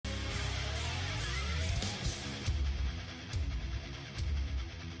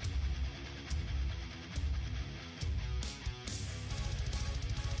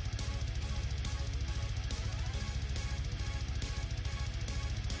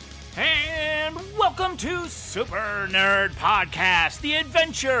Welcome to Super Nerd Podcast, the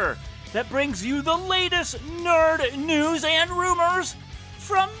adventure that brings you the latest nerd news and rumors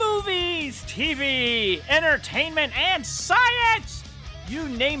from movies, TV, entertainment, and science. You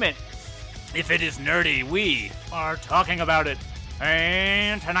name it. If it is nerdy, we are talking about it.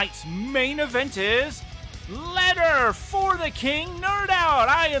 And tonight's main event is Letter for the King Nerd Out.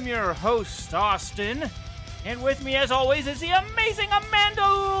 I am your host, Austin. And with me, as always, is the amazing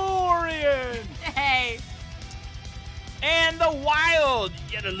Mandalorian. Hey. And the wild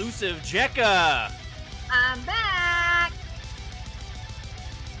yet elusive Jekka. I'm back.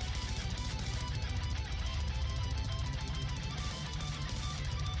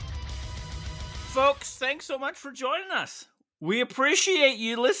 Folks, thanks so much for joining us. We appreciate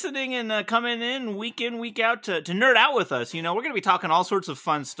you listening and coming in, week out to nerd out with us. You know, we're going to be talking all sorts of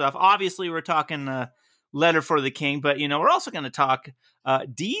fun stuff. Obviously, we're talking Letter for the King, but, you know, we're also going to talk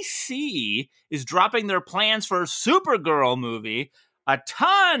DC is dropping their plans for a Supergirl movie. A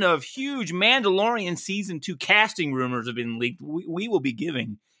ton of huge Mandalorian Season 2 casting rumors have been leaked. We will be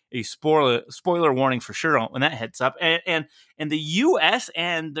giving a spoiler warning for sure when that heads up. And the U.S.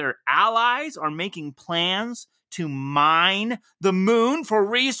 and their allies are making plans to mine the moon for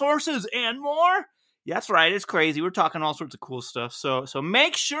resources and more. Yeah, that's right. It's crazy. We're talking all sorts of cool stuff. So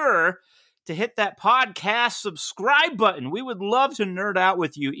make sure to hit that podcast subscribe button. We would love to nerd out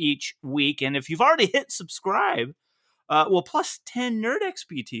with you each week. And if you've already hit subscribe, well, plus 10 Nerd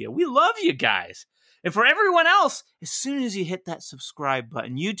XP to you. We love you guys. And for everyone else, as soon as you hit that subscribe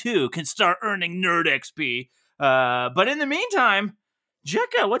button, you too can start earning Nerd XP. But in the meantime,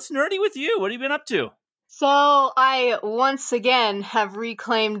 Jekka, what's nerdy with you? What have you been up to? So I once again have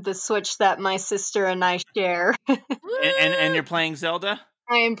reclaimed the Switch that my sister and I share. and you're playing Zelda?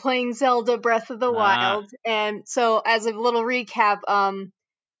 I am playing Zelda Breath of the Wild. And so as a little recap,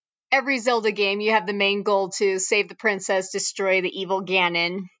 every Zelda game, you have the main goal to save the princess, destroy the evil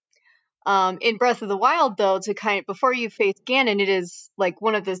Ganon. In Breath of the Wild, though, before you face Ganon, it is like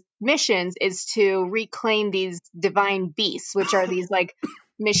one of the missions is to reclaim these divine beasts, which are these like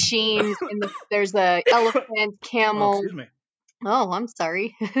machines. There's the elephant, camel. Oh, excuse me. Oh, I'm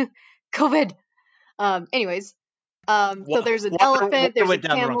sorry. COVID. Anyways, so there's an elephant, there's a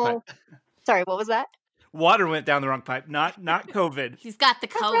camel. Sorry, what was that? Water went down the wrong pipe. Not COVID. He's got the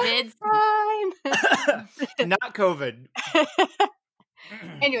COVID. Not COVID.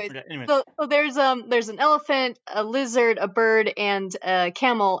 Anyways, so there's an elephant, a lizard, a bird, and a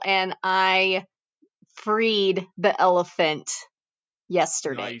camel, and I freed the elephant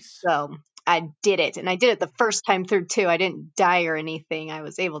yesterday. Nice. So I did it, and I did it the first time through too. I didn't die or anything. I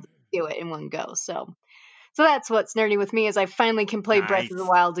was able to do it in one go. So that's what's nerdy with me is I finally can play Breath of the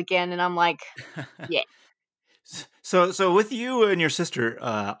Wild again, and I'm like, yeah. So with you and your sister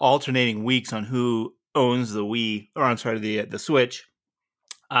alternating weeks on who owns the Wii, or I'm sorry, the Switch.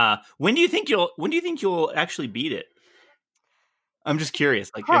 When do you think you'll actually beat it? I'm just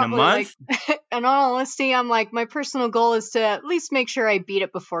curious. Like probably in a month? In all honesty, I'm like, my personal goal is to at least make sure I beat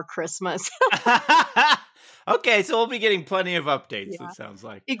it before Christmas. Okay, so we'll be getting plenty of updates, yeah. It sounds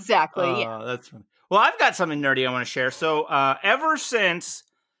like. Exactly, yeah. That's funny. Well, I've got something nerdy I want to share. So ever since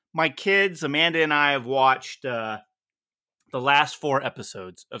my kids, Amanda and I, have watched the last 4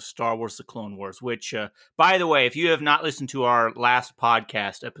 episodes of Star Wars The Clone Wars, which, by the way, if you have not listened to our last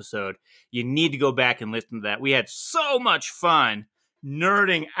podcast episode, you need to go back and listen to that. We had so much fun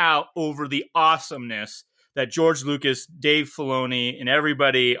nerding out over the awesomeness that George Lucas, Dave Filoni, and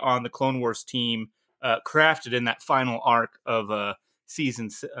everybody on the Clone Wars team crafted in that final arc of season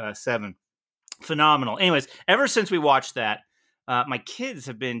 7. Phenomenal. Anyways, ever since we watched that, my kids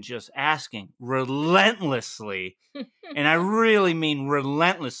have been just asking relentlessly, and I really mean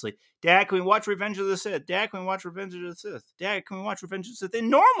relentlessly, Dad, can we watch Revenge of the Sith? Dad, can we watch Revenge of the Sith? Dad, can we watch Revenge of the Sith?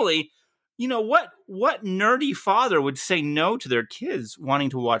 And normally, you know, what nerdy father would say no to their kids wanting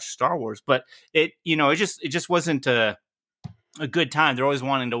to watch Star Wars? But it just wasn't a good time. They're always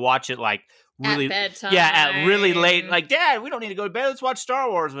wanting to watch it like really, at bedtime. Yeah, at really late. Like, Dad, we don't need to go to bed. Let's watch Star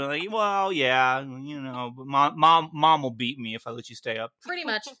Wars. We're like, well, yeah, you know, but mom will beat me if I let you stay up. Pretty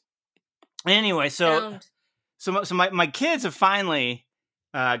much. Anyway, so my kids have finally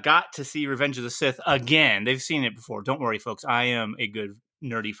got to see Revenge of the Sith again. They've seen it before. Don't worry, folks. I am a good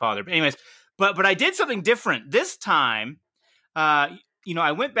nerdy father. But anyways, but I did something different this time. You know,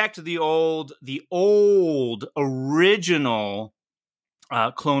 I went back to the old original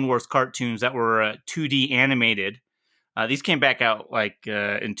Clone Wars cartoons that were 2D animated. These came back out like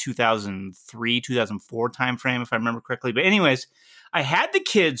in 2003, 2004 timeframe, if I remember correctly. But anyways, I had the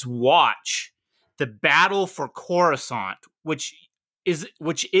kids watch the Battle for Coruscant, which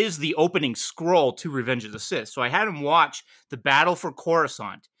which is the opening scroll to Revenge of the Sith. So I had him watch the Battle for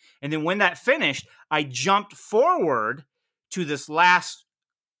Coruscant. And then when that finished, I jumped forward to this last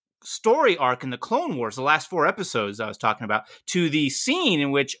story arc in the Clone Wars, the last 4 episodes I was talking about, to the scene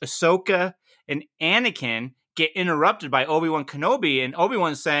in which Ahsoka and Anakin get interrupted by Obi-Wan Kenobi, and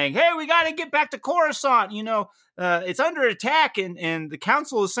Obi-Wan's saying, hey, we got to get back to Coruscant, it's under attack, and the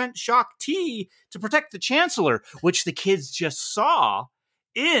council has sent Shaak Ti to protect the Chancellor, which the kids just saw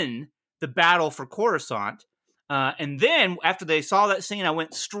in the Battle for Coruscant. And then after they saw that scene, I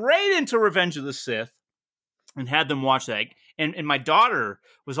went straight into Revenge of the Sith and had them watch that. And my daughter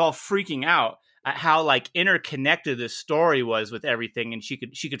was all freaking out at how like interconnected this story was with everything, and she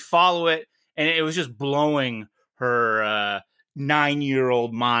could follow it, and it was just blowing her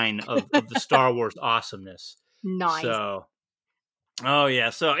 9-year-old mind of the Star Wars awesomeness. Nice. So, oh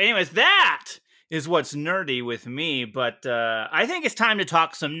yeah. So, anyways, that is what's nerdy with me. But I think it's time to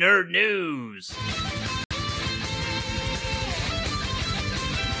talk some nerd news.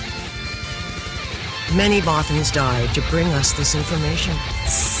 Many Bothans died to bring us this information.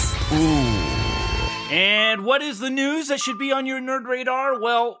 Ooh. And what is the news that should be on your nerd radar?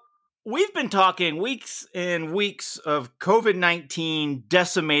 Well, we've been talking weeks and weeks of COVID-19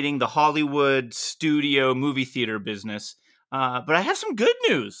 decimating the Hollywood studio movie theater business. But I have some good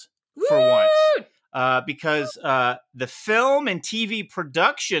news for once. Because the film and TV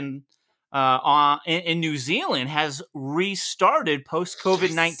production in New Zealand has restarted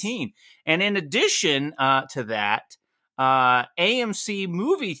post-COVID-19. And in addition to that, AMC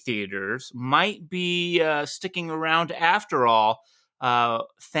movie theaters might be sticking around after all,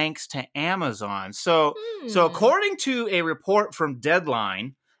 thanks to Amazon. So according to a report from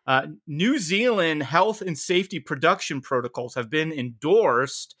Deadline, New Zealand health and safety production protocols have been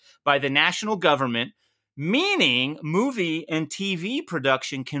endorsed by the national government, meaning movie and TV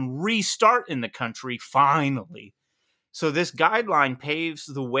production can restart in the country finally. So this guideline paves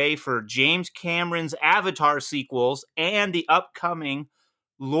the way for James Cameron's Avatar sequels and the upcoming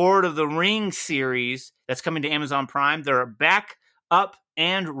Lord of the Rings series that's coming to Amazon Prime. They're back up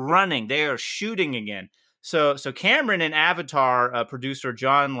and running. They are shooting again. So Cameron and Avatar producer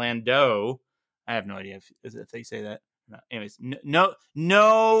John Landau, I have no idea if they say that. No. Anyways,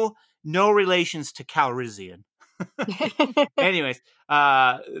 no relations to Calrissian. Anyways,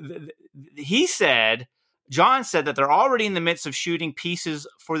 John said that they're already in the midst of shooting pieces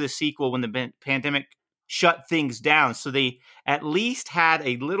for the sequel when the pandemic shut things down. So they at least had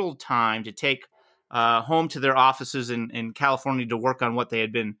a little time to take home to their offices in California to work on what they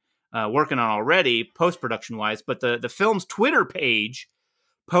had been working on already, post-production wise. But the film's Twitter page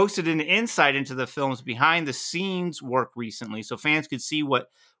posted an insight into the film's behind-the-scenes work recently, so fans could see what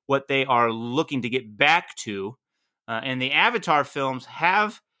they are looking to get back to. And the Avatar films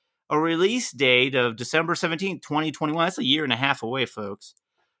have a release date of December 17th, 2021. That's a year and a half away, folks.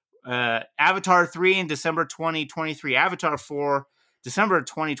 Avatar 3 in December 2023. Avatar 4, December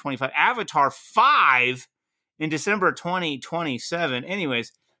 2025. Avatar 5 in December 2027.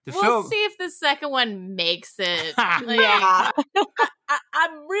 Anyways, we'll see if the second one makes it. Yeah.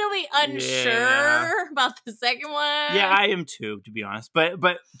 I'm really unsure about the second one. Yeah, I am too, to be honest.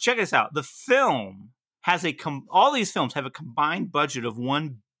 But check this out. The film has all these films have a combined budget of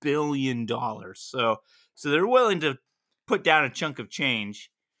 $1 billion. So they're willing to put down a chunk of change,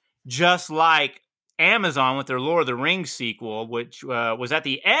 just like Amazon with their Lord of the Rings sequel, which was at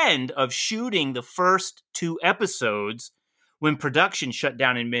the end of shooting the first 2 episodes when production shut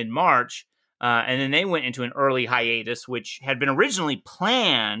down in mid-March. And then they went into an early hiatus, which had been originally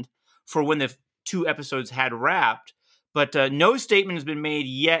planned for when the 2 episodes had wrapped. But no statement has been made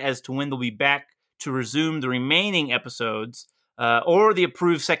yet as to when they'll be back to resume the remaining episodes or the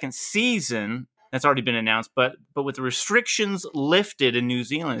approved second season. That's already been announced. But with the restrictions lifted in New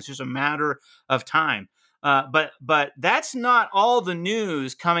Zealand, it's just a matter of time. But that's not all the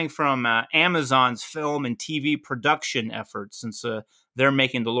news coming from Amazon's film and TV production efforts, since they're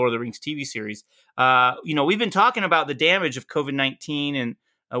making the Lord of the Rings TV series. We've been talking about the damage of COVID-19 and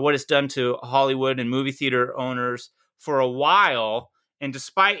what it's done to Hollywood and movie theater owners for a while. And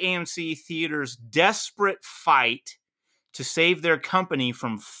despite AMC Theaters' desperate fight to save their company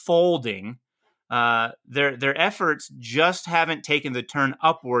from folding, their efforts just haven't taken the turn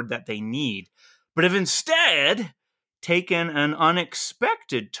upward that they need, but have instead taken an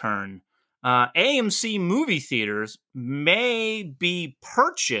unexpected turn. AMC movie theaters may be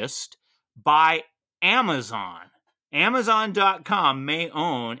purchased by Amazon. Amazon.com may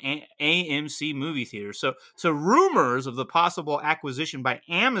own AMC movie theaters. So rumors of the possible acquisition by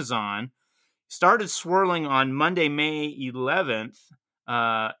Amazon started swirling on Monday, May 11th.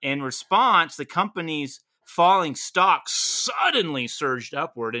 In response, the company's falling stock suddenly surged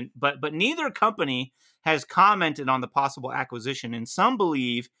upward, but neither company has commented on the possible acquisition, and some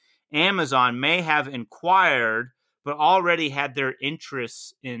believe Amazon may have inquired but already had their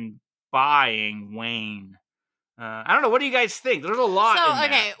interests in buying waned. I don't know. What do you guys think? There's a lot in that.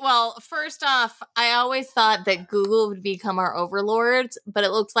 Okay, well, first off, I always thought that Google would become our overlords, but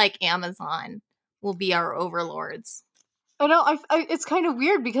it looks like Amazon will be our overlords. I know. It's kind of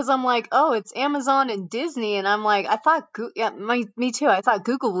weird because I'm like, oh, it's Amazon and Disney, and I'm like, I thought, me too. I thought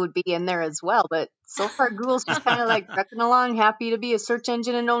Google would be in there as well, but so far Google's just kind of like trucking along, happy to be a search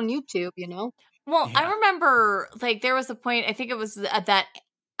engine and own YouTube, you know? Well, I remember, like, there was a point, I think it was that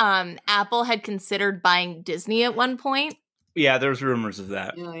Apple had considered buying Disney at one point. Yeah, there's rumors of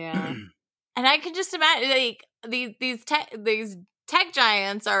that. Oh, yeah. And I can just imagine, like, these tech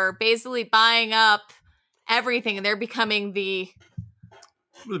giants are basically buying up everything, and they're becoming the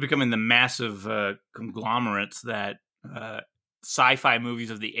massive conglomerates that sci-fi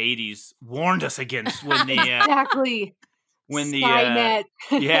movies of the 80s warned us against when they exactly. When the Skynet.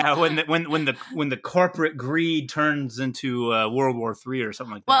 when the corporate greed turns into World War III or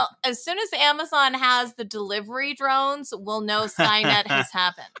something like that. Well, as soon as Amazon has the delivery drones, we'll know Skynet has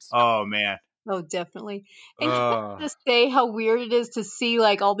happened. Oh man. Oh, definitely. And can I just say how weird it is to see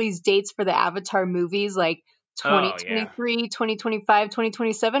like all these dates for the Avatar movies, like 2023, 2025,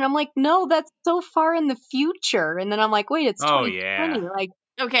 2027. I'm like, no, that's so far in the future. And then I'm like, wait, it's 2020. Like,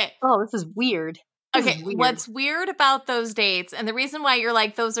 okay. Oh, this is weird. Okay, what's weird about those dates, and the reason why you're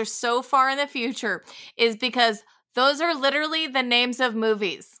like, those are so far in the future, is because those are literally the names of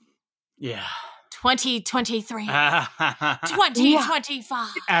movies. Yeah. 2023. 2025.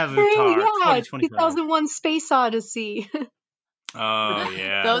 Avatar. Yeah, 2001 Space Odyssey. Oh,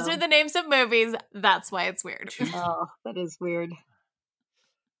 yeah. Those are the names of movies. That's why it's weird. Oh, that is weird.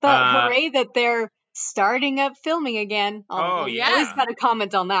 But hooray that they're starting up filming again. Oh, yeah. At least got to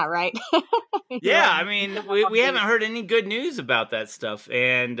comment on that, right? Yeah, I mean, we haven't heard any good news about that stuff,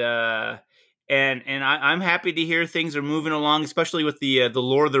 and I'm happy to hear things are moving along, especially with the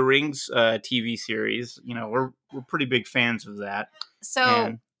Lord of the Rings TV series. You know, we're pretty big fans of that.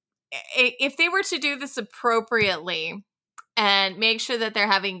 So, if they were to do this appropriately and make sure that they're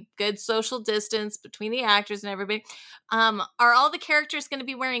having good social distance between the actors and everybody, are all the characters going to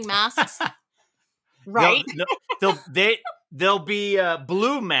be wearing masks? Right. They'll be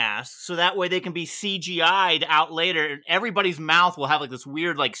blue masks, so that way they can be CGI'd out later, and everybody's mouth will have like this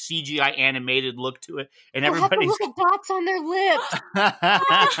weird like CGI animated look to it, and everybody's little dots on their lips.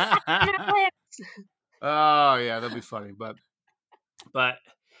 Oh yeah, that'll be funny. But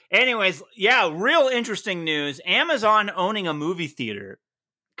anyways, yeah, real interesting news. Amazon owning a movie theater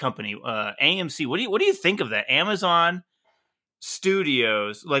company, AMC. What do you think of that? Amazon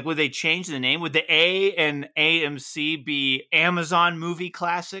Studios, like, would they change the name? Would the A and AMC be Amazon Movie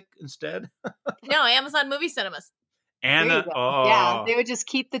Classic instead? No, Amazon Movie Cinemas. Yeah, they would just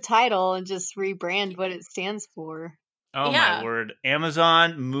keep the title and just rebrand what it stands for. Oh my word!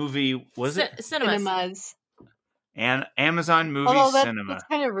 Amazon Movie Cinemas. And Amazon Movie Cinema. That's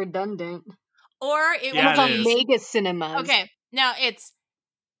kind of redundant. Or it would be Mega Cinemas. Okay, now it's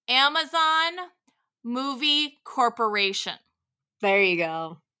Amazon Movie Corporation. There you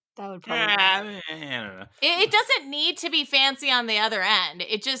go. That would probably I don't know. It doesn't need to be fancy on the other end.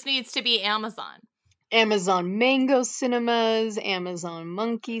 It just needs to be Amazon. Amazon Mango Cinemas, Amazon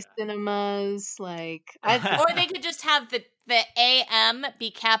Monkey Cinemas, like or they could just have the AM be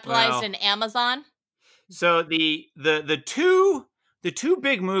capitalized in Amazon. So the two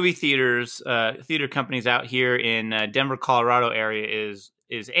big movie theater companies out here in Denver, Colorado area is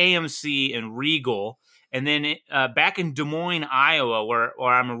AMC and Regal. And then back in Des Moines, Iowa, where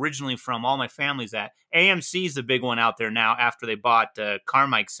I'm originally from, all my family's at, AMC is the big one out there now after they bought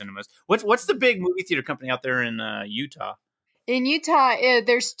Carmike Cinemas. What's the big movie theater company out there in Utah? In Utah,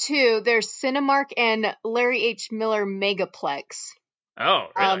 there's two. There's Cinemark and Larry H. Miller Megaplex. Oh,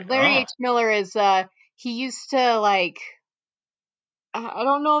 really? Larry H. Miller is, he used to, like, I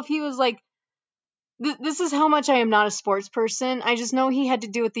don't know if he was, like, this is how much I am not a sports person. I just know he had to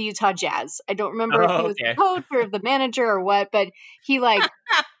do with the Utah Jazz. I don't remember if he was the coach or the manager or what, but he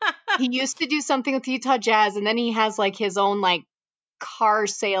he used to do something with the Utah Jazz, and then he has like his own like car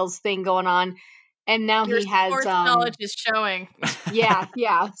sales thing going on, and now he has sports knowledge is showing. Yeah.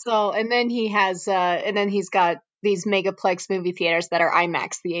 So and then he has he's got these Megaplex movie theaters that are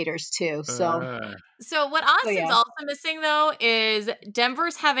IMAX theaters too. So what Austin's also missing though is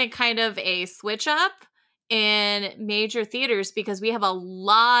Denver's having kind of a switch up in major theaters because we have a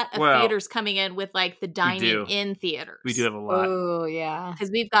lot of theaters coming in with like the dining in theaters. We do have a lot. Oh, yeah.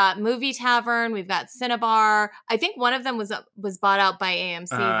 Because we've got Movie Tavern, we've got Cinebar. I think one of them was bought out by AMC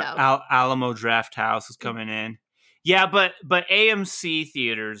though. Alamo Draft House is coming in. Yeah, but AMC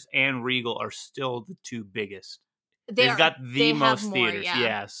theaters and Regal are still the two biggest. They've got the most theaters.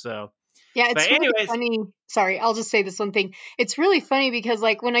 Yeah, so. Yeah, it's really funny. Sorry, I'll just say this one thing. It's really funny because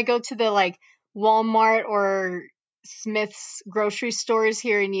like when I go to the like Walmart or Smith's grocery stores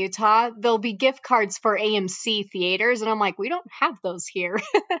here in Utah, there'll be gift cards for AMC theaters, and I'm like, we don't have those here.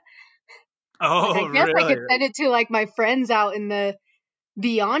 Oh, like, I guess really? I could send it to like my friends out in the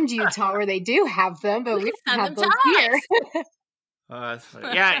beyond Utah where they do have them, but we don't have those here. That's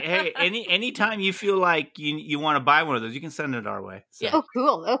funny. Yeah, hey, anytime you feel like you want to buy one of those, you can send it our way. So. Yeah. Oh,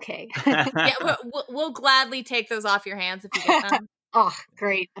 cool. Okay. Yeah, we'll gladly take those off your hands if you get them. Oh,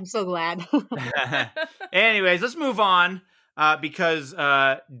 great. I'm so glad. Anyways, let's move on because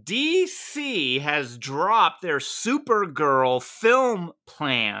DC has dropped their Supergirl film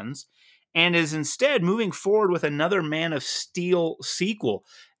plans and is instead moving forward with another Man of Steel sequel.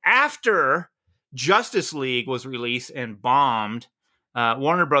 After Justice League was released and bombed,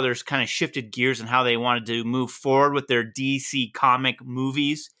 Warner Brothers kind of shifted gears in how they wanted to move forward with their DC comic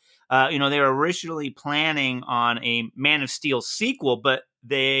movies. They were originally planning on a Man of Steel sequel, but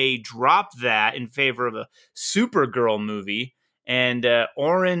they dropped that in favor of a Supergirl movie. And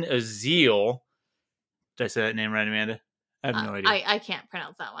Oren Azil, did I say that name right, Amanda? I have no idea. I can't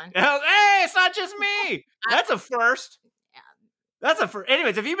pronounce that one. Hey, it's not just me. That's a first. Yeah. That's a first.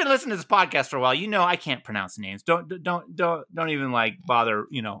 Anyways, if you've been listening to this podcast for a while, you know I can't pronounce names. Don't even like bother.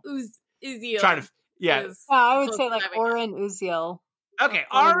 Uzziel. Try to. Yeah. I would say like Oren Uzziel. Okay,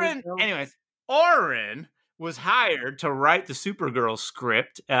 Oren. Anyways, Oren was hired to write the Supergirl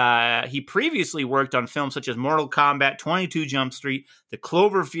script. He previously worked on films such as Mortal Kombat, 22 Jump Street, The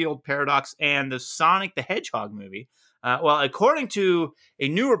Cloverfield Paradox, and the Sonic the Hedgehog movie. Well, according to a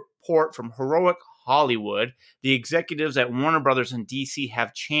new report from Heroic Hollywood, the executives at Warner Brothers and DC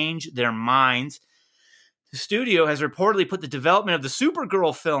have changed their minds. The studio has reportedly put the development of the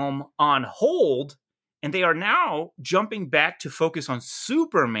Supergirl film on hold, and they are now jumping back to focus on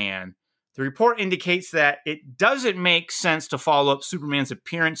Superman. The report indicates that it doesn't make sense to follow up Superman's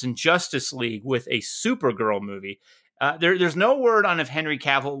appearance in Justice League with a Supergirl movie. There's no word on if Henry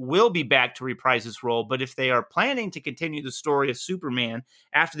Cavill will be back to reprise his role, but if they are planning to continue the story of Superman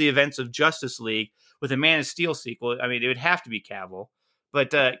after the events of Justice League with a Man of Steel sequel, I mean, it would have to be Cavill. But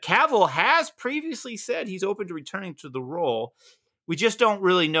Cavill has previously said he's open to returning to the role. We just don't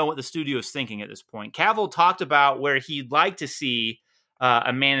really know what the studio is thinking at this point. Cavill talked about where he'd like to see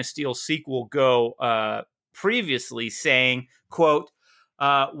a Man of Steel sequel go previously, saying, quote,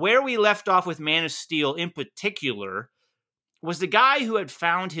 where we left off with Man of Steel in particular was the guy who had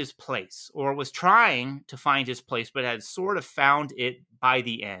found his place or was trying to find his place, but had sort of found it by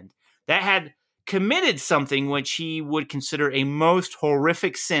the end. That had committed something which he would consider a most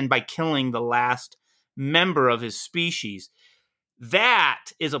horrific sin by killing the last member of his species. That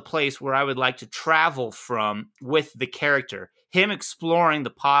is a place where I would like to travel from with the character, him exploring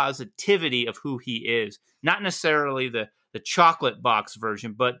the positivity of who he is, not necessarily the chocolate box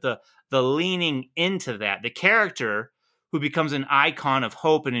version, but the leaning into that, the character who becomes an icon of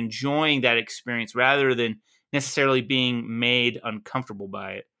hope and enjoying that experience rather than necessarily being made uncomfortable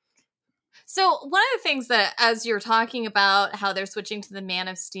by it. So one of the things that, as you're talking about how they're switching to the Man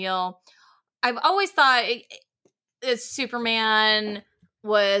of Steel, I've always thought Superman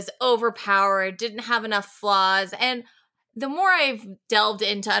was overpowered, didn't have enough flaws. And the more I've delved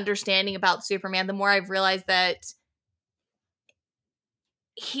into understanding about Superman, the more I've realized that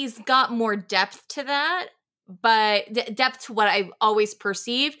he's got more depth to that, but depth to what I've always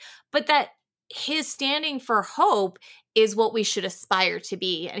perceived, but that his standing for hope is what we should aspire to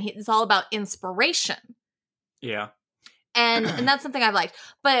be. And it's all about inspiration. Yeah. And that's something I've liked.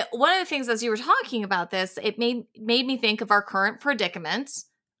 But one of the things, as you were talking about this, it made me think of our current predicament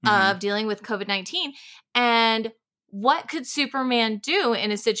of dealing with COVID-19 and what could Superman do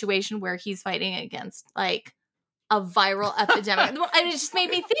in a situation where he's fighting against like a viral epidemic. And it just made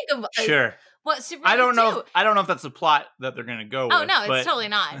me think of sure what Superman I don't know. do. I don't know if that's the plot that they're going to go with. Oh no, it's totally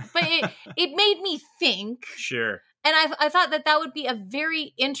not. But it made me think. Sure. And I thought that would be a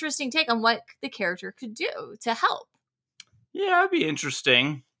very interesting take on what the character could do to help. Yeah, it'd be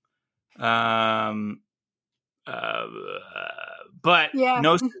interesting. But no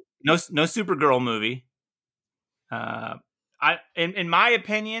Supergirl movie. In my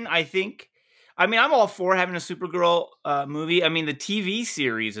opinion, I think I mean, I'm all for having a Supergirl movie. I mean, the TV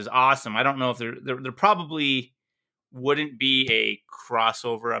series is awesome. I don't know if there probably wouldn't be a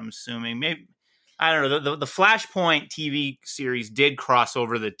crossover. I'm assuming maybe I don't know. The Flashpoint TV series did cross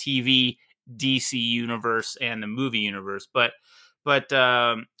over the TV DC universe and the movie universe, but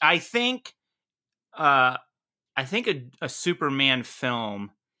I think a Superman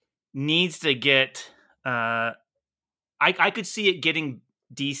film needs to get. I could see it getting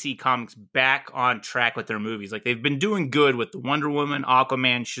DC Comics back on track with their movies. Like they've been doing good with the Wonder Woman,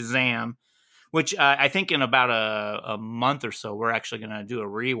 Aquaman, Shazam, which I think in about a month or so we're actually going to do a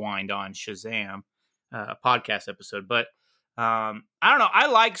rewind on Shazam, a podcast episode. But I don't know. I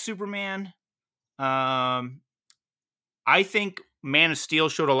like Superman. I think Man of Steel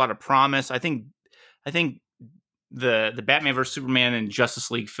showed a lot of promise. I think the Batman vs Superman and Justice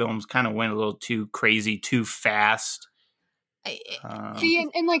League films kind of went a little too crazy, too fast. See,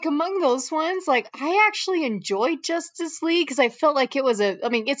 and like among those ones, like I actually enjoyed Justice League because I felt like it was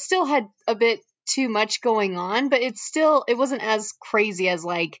it still had a bit too much going on, but it wasn't as crazy as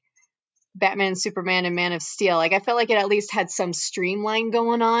like Batman, Superman, and Man of Steel. Like I felt like it at least had some streamline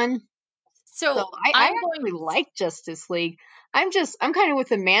going on. So I actually like Justice League. I'm kind of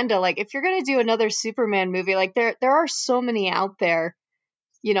with Amanda. Like if you're gonna do another Superman movie, like there are so many out there.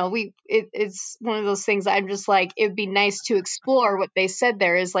 You know, it's one of those things I'm just like, it'd be nice to explore what they said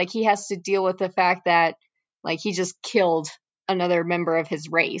there is like he has to deal with the fact that like he just killed another member of his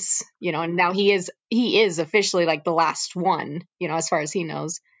race, you know, and now he is officially like the last one, you know, as far as he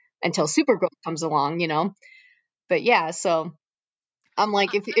knows, until Supergirl comes along, you know. But yeah, so I'm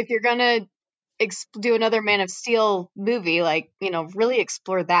like, if you're gonna do another Man of Steel movie, like, you know, really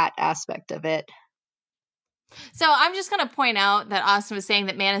explore that aspect of it. So I'm just going to point out that Austin was saying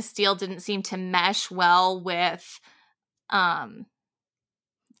that Man of Steel didn't seem to mesh well with Batman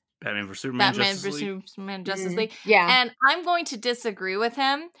vs Superman, Justice League. Yeah. And I'm going to disagree with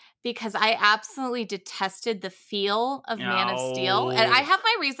him because I absolutely detested the feel of Man of Steel. And I have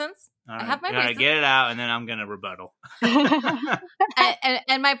my reasons. Right. I have my reasons. Get it out, and then I'm going to rebuttal.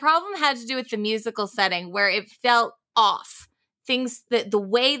 and my problem had to do with the musical setting where it felt off. Things that the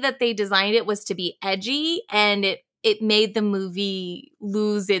way that they designed it was to be edgy, and it made the movie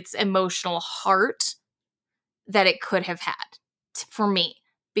lose its emotional heart that it could have had for me,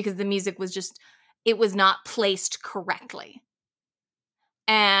 because the music was it was not placed correctly.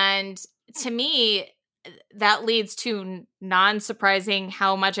 And to me, that leads to non-surprising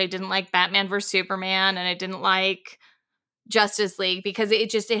how much I didn't like Batman vs Superman and I didn't like Justice League, because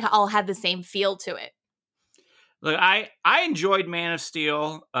it all had the same feel to it. Look, I enjoyed Man of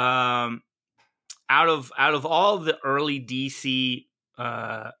Steel. Out of all the early DC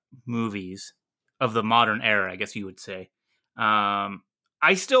movies of the modern era, I guess you would say,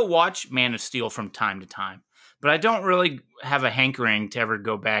 I still watch Man of Steel from time to time, but I don't really have a hankering to ever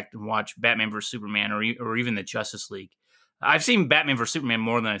go back and watch Batman vs Superman or even the Justice League. I've seen Batman vs Superman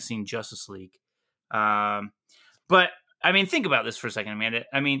more than I've seen Justice League. But I mean, think about this for a second, Amanda.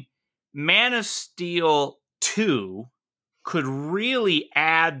 I mean, Man of Steel 2 could really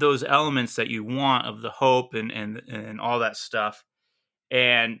add those elements that you want of the hope and all that stuff.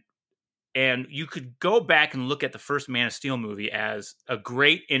 And you could go back and look at the first Man of Steel movie as a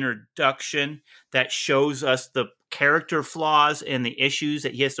great introduction that shows us the character flaws and the issues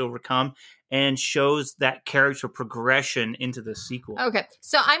that he has to overcome, and shows that character progression into the sequel. Okay,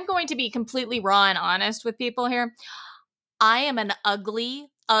 so I'm going to be completely raw and honest with people here. I am an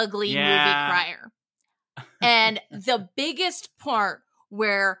ugly movie crier. And the biggest part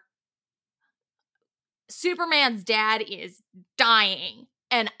where Superman's dad is dying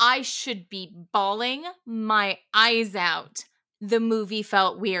and I should be bawling my eyes out, the movie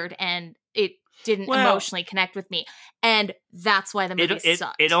felt weird and it didn't emotionally connect with me. And that's why the movie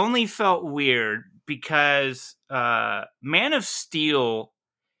sucked. It only felt weird because Man of Steel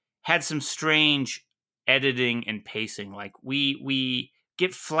had some strange editing and pacing. Like we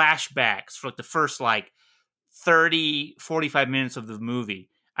get flashbacks for like the first 30, 45 minutes of the movie.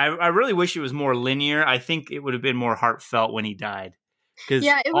 I really wish it was more linear. I think it would have been more heartfelt when he died.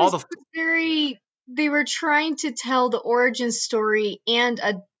 Yeah, it was they were trying to tell the origin story and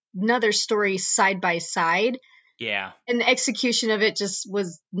another story side by side. Yeah. And the execution of it just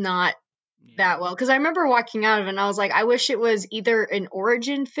was not that well. Because I remember walking out of it and I was like, I wish it was either an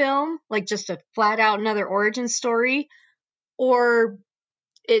origin film, like just a flat out another origin story, or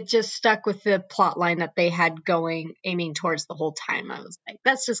it just stuck with the plot line that they had aiming towards the whole time. I was like,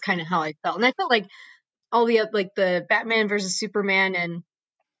 that's just kind of how I felt. And I felt like all the Batman versus Superman, and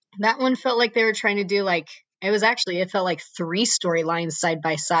that one felt like they were trying to do it felt like 3 storylines side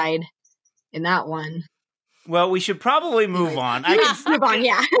by side. in that one. Well, we should probably move on. Move on,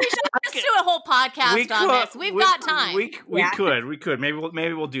 yeah. Let's do a whole podcast on this. We've got time. We could.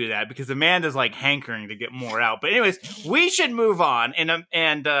 Maybe we'll do that because Amanda's like hankering to get more out. But anyways, we should move on.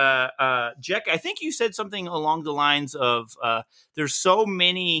 And Jack, I think you said something along the lines of there's so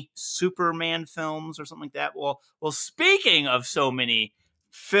many Superman films or something like that. Well, speaking of so many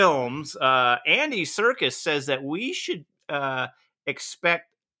films, Andy Serkis says that we should expect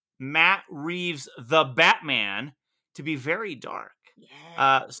Matt Reeves' The Batman to be very dark.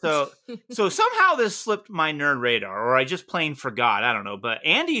 Yeah. So somehow this slipped my nerd radar, or I just plain forgot. I don't know. But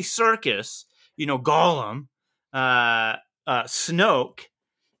Andy Serkis, Gollum, Snoke,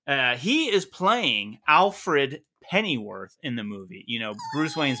 he is playing Alfred Pennyworth in the movie.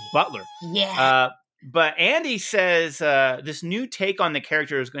 Bruce Wayne's butler. Yeah. But Andy says this new take on the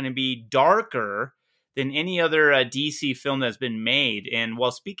character is going to be darker than any other DC film that's been made. And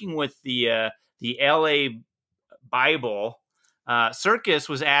while speaking with the LA Bible, Serkis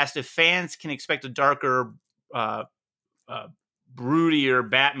was asked if fans can expect a darker, broodier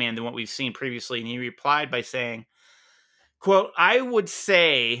Batman than what we've seen previously. And he replied by saying, quote, "I would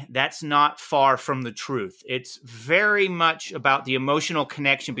say that's not far from the truth. It's very much about the emotional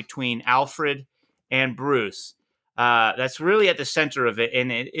connection between Alfred and Bruce. That's really at the center of it,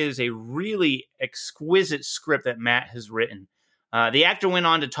 and it is a really exquisite script that Matt has written." The actor went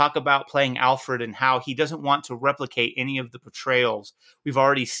on to talk about playing Alfred and how he doesn't want to replicate any of the portrayals we've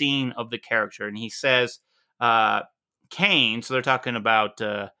already seen of the character. And he says, Caine, so they're talking about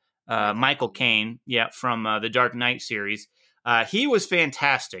Michael Caine, from the Dark Knight series. He was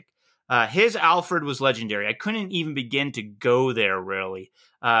fantastic. His Alfred was legendary. I couldn't even begin to go there, really.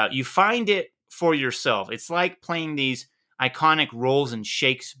 You find it for yourself. It's like playing these iconic roles in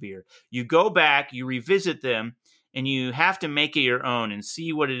Shakespeare. You go back, you revisit them, and you have to make it your own and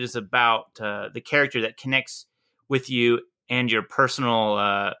see what it is about the character that connects with you and your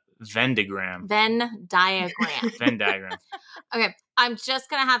personal Venn diagram. Venn diagram. Okay, I'm just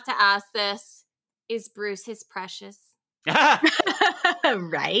going to have to ask this. Is Bruce his precious?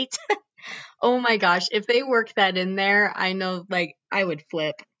 Right? Oh my gosh, if they work that in there, I know, I would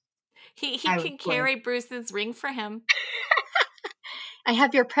flip. He can carry Bruce's ring for him. I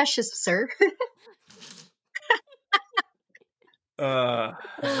have your precious, sir. Oh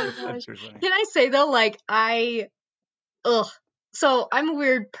Can I say though, so I'm a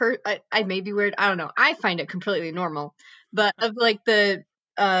weird I may be weird, I don't know. I find it completely normal. But of the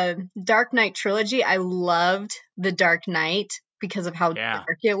Dark Knight trilogy, I loved The Dark Knight because of how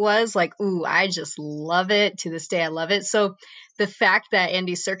dark it was. I just love it. To this day, I love it. So the fact that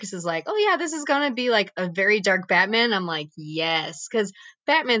Andy Serkis is like, oh yeah, this is going to be a very dark Batman, I'm like, yes. Because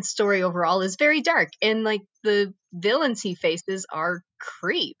Batman's story overall is very dark. And the villains he faces are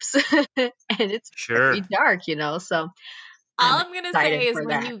creeps. And it's very dark, So all I'm going to say is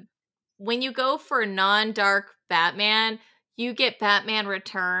when you go for non-dark Batman, you get Batman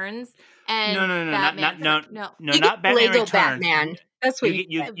Returns. And no, not Batman Lego Returns. Batman. That's what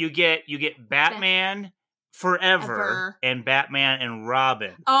you get Batman Forever and Batman and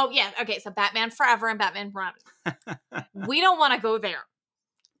Robin. Oh yeah, okay. So Batman Forever and Batman Robin. We don't want to go there.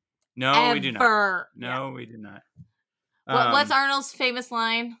 No, we do not. No, we do not. What's Arnold's famous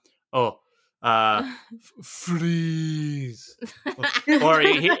line? Freeze. Or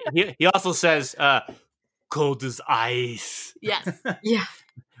he also says, cold as ice. Yes. Yeah.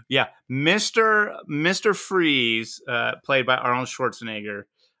 Yeah, Mr. Freeze, played by Arnold Schwarzenegger.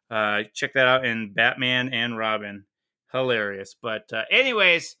 Check that out in Batman and Robin. Hilarious. But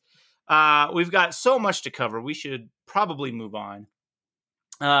anyways, we've got so much to cover. We should probably move on.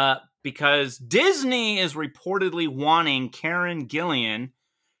 Because Disney is reportedly wanting Karen Gillan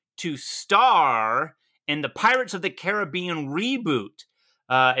to star in the Pirates of the Caribbean reboot.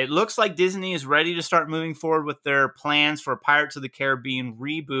 It looks like Disney is ready to start moving forward with their plans for a Pirates of the Caribbean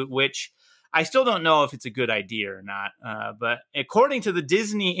reboot, which I still don't know if it's a good idea or not. But according to the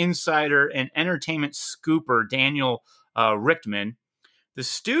Disney insider and entertainment scooper Daniel Richtman, the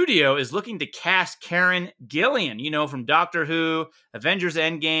studio is looking to cast Karen Gillan, from Doctor Who, Avengers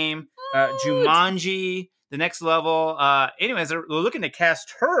Endgame, Jumanji, The Next Level. Anyways, they're looking to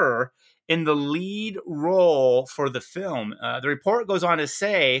cast her in the lead role for the film. The report goes on to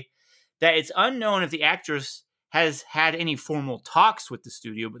say that it's unknown if the actress has had any formal talks with the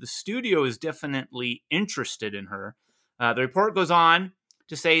studio, but the studio is definitely interested in her. The report goes on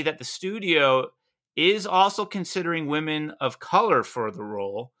to say that the studio is also considering women of color for the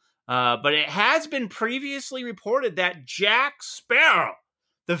role, but it has been previously reported that Jack Sparrow,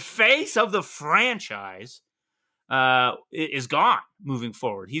 the face of the franchise, is gone moving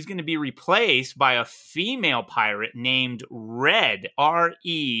forward. He's going to be replaced by a female pirate named Red,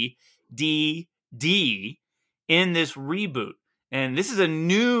 Reddd, in this reboot. And this is a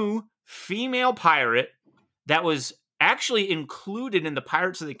new female pirate that was actually included in the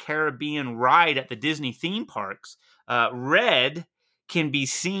Pirates of the Caribbean ride at the Disney theme parks. Red can be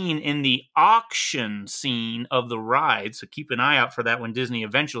seen in the auction scene of the ride, so keep an eye out for that when Disney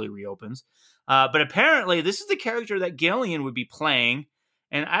eventually reopens. But apparently, this is the character that Gillian would be playing,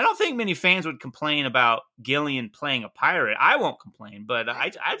 and I don't think many fans would complain about Gillian playing a pirate. I won't complain, but I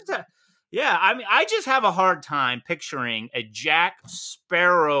just have a hard time picturing a Jack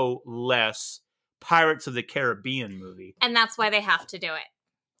Sparrow-less Pirates of the Caribbean movie. And that's why they have to do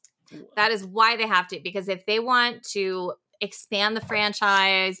it. That is why they have to, because if they want to expand the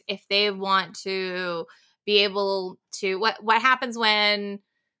franchise, if they want to be able to, what happens when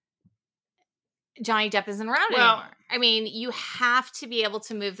Johnny Depp isn't around anymore? I mean, you have to be able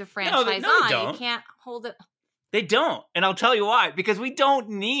to move the franchise on. Don't. You can't hold it. They don't. And I'll tell you why. Because we don't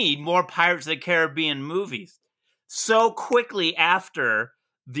need more Pirates of the Caribbean movies so quickly after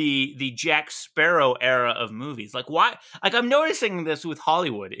the Jack Sparrow era of movies. Like, why? Like, I'm noticing this with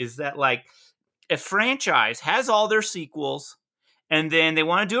Hollywood, is that, like, a franchise has all their sequels and then they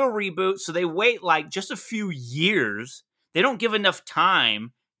want to do a reboot, so they wait like just a few years. They don't give enough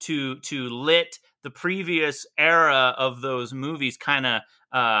time to let the previous era of those movies kind of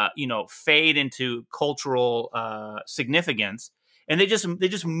fade into cultural significance, and they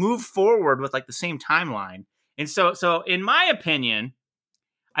just move forward with like the same timeline. And so in my opinion,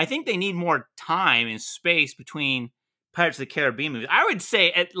 I think they need more time and space between Pirates of the Caribbean movies. I would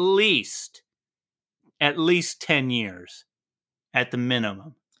say at least 10 years at the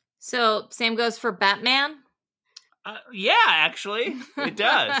minimum. So same goes for Batman? Yeah, actually, it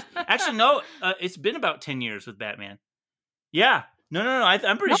does. Actually, no, it's been about 10 years with Batman. Yeah. No.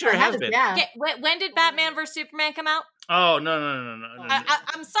 I'm pretty sure it has been. Yeah. Okay, when did Batman vs. Superman come out? Oh, no.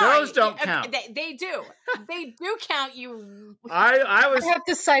 I'm sorry. Those don't count. They do. They do count, you. I have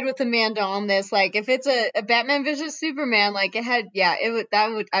to side with Amanda on this. Like, if it's a Batman vs Superman, like it had,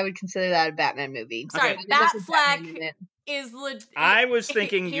 I would consider that a Batman movie. Sorry, Okay. Batfleck is legit. I was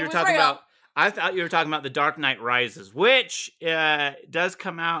thinking you were talking about. I thought you were talking about The Dark Knight Rises, which does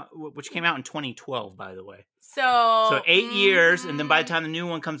come out, which came out in 2012, by the way. So 8 years, and then by the time the new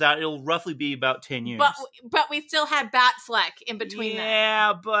one comes out, it'll roughly be about 10 years. But we still had Batfleck in between them.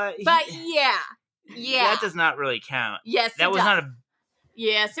 Yeah, but yeah. That does not really count. Yes, that was does. not a.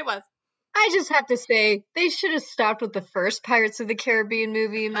 Yes, it was. I just have to say, they should have stopped with the first Pirates of the Caribbean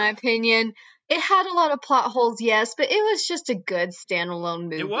movie, in my opinion. It had a lot of plot holes, yes, but it was just a good standalone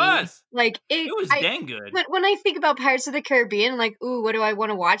movie. It was. Like, it was dang good. When I think about Pirates of the Caribbean, like, ooh, what do I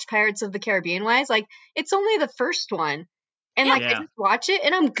want to watch Pirates of the Caribbean wise? Like, it's only the first one. And, I just watch it,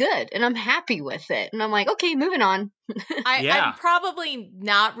 and I'm good, and I'm happy with it. And I'm like, okay, moving on. I'm probably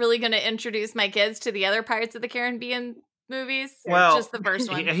not really going to introduce my kids to the other Pirates of the Caribbean movies. Well, just the first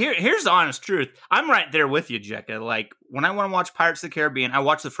one. Here's the honest truth. I'm right there with you, Jekka. Like, when I want to watch Pirates of the Caribbean, I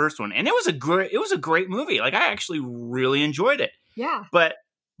watch the first one, and it was a great movie. Like, I actually really enjoyed it. Yeah. But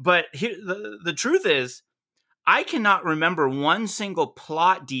here, the truth is, I cannot remember one single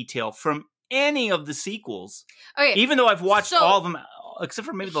plot detail from any of the sequels. Okay. Even though I've watched all of them, except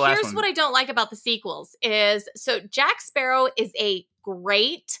for maybe the last one. Here's what I don't like about the sequels is, so Jack Sparrow is a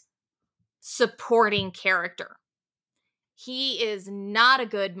great supporting character. He is not a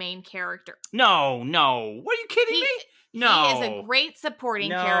good main character. No. What are you kidding me? No. He is a great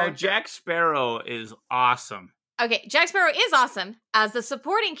supporting character. No, Jack Sparrow is awesome. Okay, Jack Sparrow is awesome as the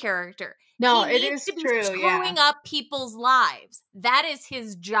supporting character. No, he it needs is to be true. screwing up people's lives. That is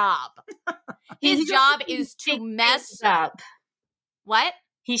his job. His job is to mess up. What?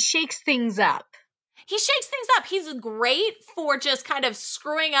 He shakes things up. He shakes things up. He's great for just kind of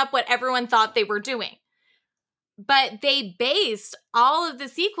screwing up what everyone thought they were doing. But they based all of the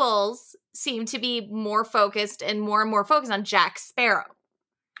sequels seem to be more focused and more focused on Jack Sparrow.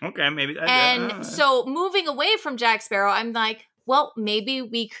 Okay, maybe. So moving away from Jack Sparrow, I'm like, well, maybe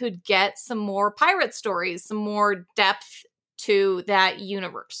we could get some more pirate stories, some more depth to that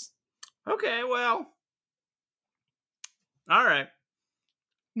universe. Okay, well. All right.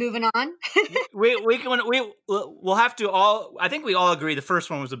 Moving on. we'll have to all. I think we all agree the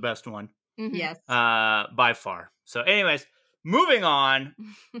first one was the best one. Mm-hmm. Yes. By far. So, anyways, moving on.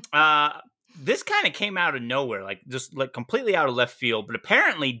 This kind of came out of nowhere, just completely out of left field. But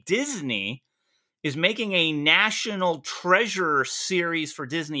apparently, Disney is making a National Treasure series for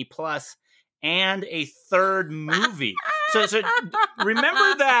Disney Plus and a third movie. So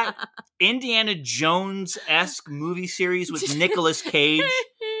remember that Indiana Jones-esque movie series with Nicolas Cage,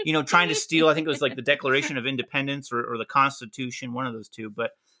 trying to steal, I think it was like the Declaration of Independence or the Constitution, one of those two.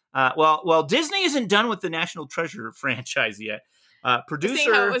 But, well, Disney isn't done with the National Treasure franchise yet. Producer...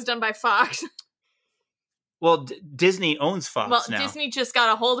 Seeing how it was done by Fox. Well, Disney owns Fox now. Disney just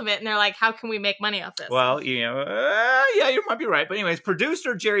got a hold of it, and they're like, how can we make money off this? Well, yeah, you might be right. But anyways,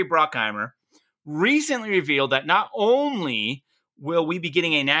 producer Jerry Bruckheimer recently revealed that not only will we be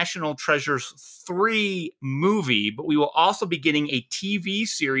getting a National Treasures 3 movie, but we will also be getting a TV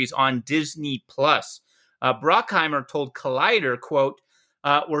series on Disney+. Bruckheimer told Collider, quote,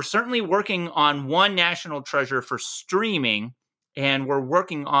 we're certainly working on one National Treasure for streaming, and we're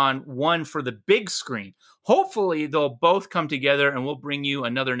working on one for the big screen. Hopefully, they'll both come together and we'll bring you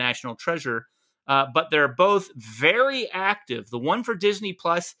another National Treasure. But they're both very active. The one for Disney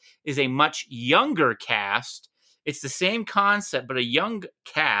Plus is a much younger cast. It's the same concept, but a young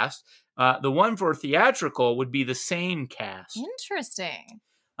cast. The one for theatrical would be the same cast. Interesting.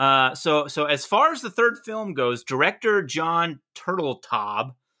 So as far as the third film goes, director John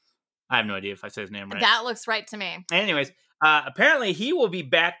Turteltaub, I have no idea if I said his name right. That looks right to me. Anyways, apparently he will be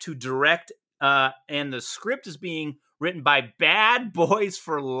back to direct, and the script is being written by Bad Boys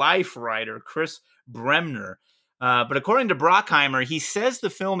for Life writer Chris Bremner. But according to Bruckheimer, he says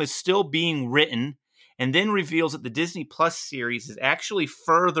the film is still being written and then reveals that the Disney Plus series is actually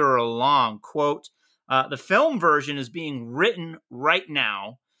further along. Quote, the film version is being written right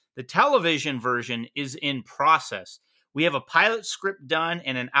now. The television version is in process. We have a pilot script done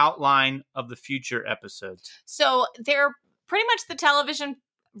and an outline of the future episodes. So they're pretty much the television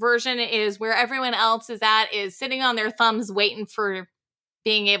version is where everyone else is at, is sitting on their thumbs waiting for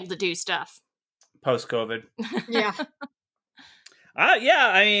being able to do stuff. Post-COVID. Yeah. Yeah,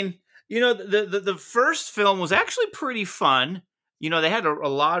 I mean, the first film was actually pretty fun. They had a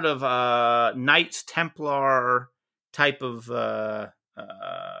lot of Knights Templar type of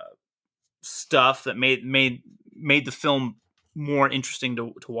stuff that made the film more interesting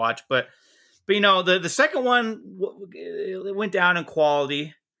to watch. But the second one, it went down in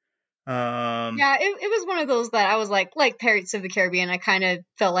quality. Yeah, it was one of those that I was like Pirates of the Caribbean. I kind of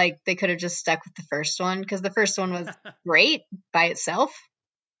felt like they could have just stuck with the first one because the first one was great by itself.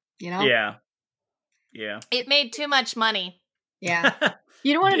 Yeah. It made too much money. Yeah.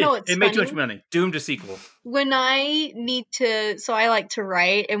 You don't want to know what's It made too much money. Doomed to sequel. When I need to, so I like to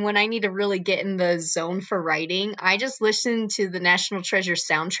write, and when I need to really get in the zone for writing, I just listen to the National Treasure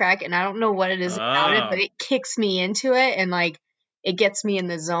soundtrack, and I don't know what it is about it, but it kicks me into it, and it gets me in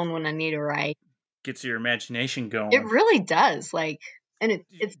the zone when I need to write. Gets your imagination going. It really does. And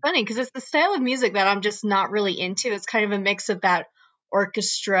it's funny because it's the style of music that I'm just not really into. It's kind of a mix of that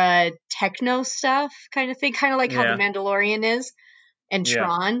orchestra techno stuff kind of thing, kind of like how The Mandalorian is and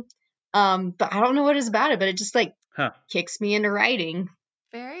Tron. But I don't know what is about it, but it just kicks me into writing.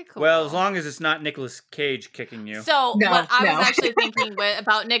 Very cool. Well, as long as it's not Nicolas Cage kicking you. So what I was actually thinking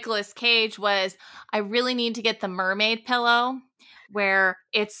about Nicolas Cage was I really need to get the mermaid pillow where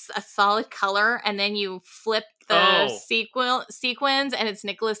it's a solid color and then you flip the sequins and it's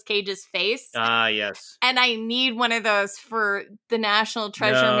Nicolas Cage's face. Yes. And I need one of those for the National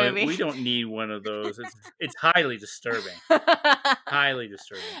Treasure movie. We don't need one of those. It's highly disturbing. Highly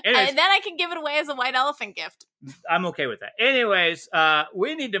disturbing. Anyways, and then I can give it away as a white elephant gift. I'm okay with that. Anyways,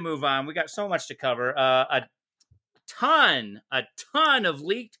 we need to move on. We got so much to cover. A ton of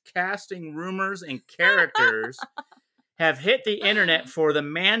leaked casting rumors and characters have hit the internet for The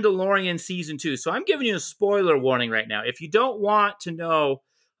Mandalorian Season 2. So I'm giving you a spoiler warning right now. If you don't want to know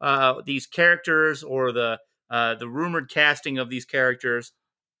these characters or the rumored casting of these characters,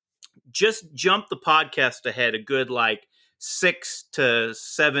 just jump the podcast ahead a good 6 to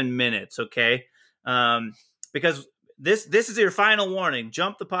 7 minutes, okay? Because this is your final warning.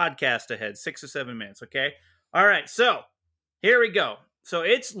 Jump the podcast ahead 6 to 7 minutes, okay? All right, so here we go. So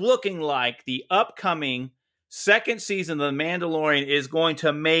it's looking like the upcoming second season of The Mandalorian is going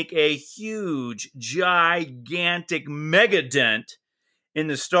to make a huge, gigantic mega dent in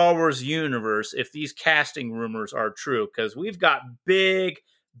the Star Wars universe if these casting rumors are true, because we've got big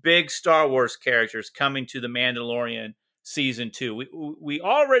Star Wars characters coming to The Mandalorian Season 2. We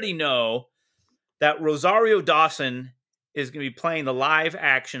already know that Rosario Dawson is going to be playing the live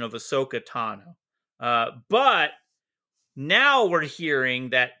action of Ahsoka Tano. But now we're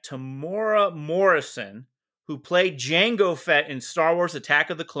hearing that Tamora Morrison, who played Jango Fett in Star Wars Attack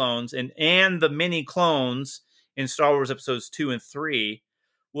of the Clones and the mini clones in Star Wars Episodes 2 and 3,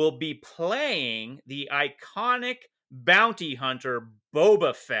 will be playing the iconic bounty hunter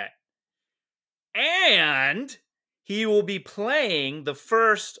Boba Fett. And he will be playing the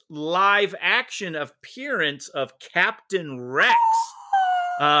first live action appearance of Captain Rex.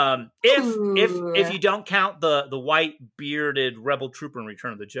 If you don't count the white bearded rebel trooper in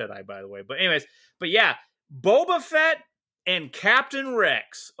Return of the Jedi, by the way. But anyways, yeah, Boba Fett and Captain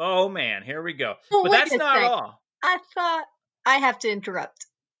Rex. Oh man, here we go. Well, but that's not all. I thought I have to interrupt.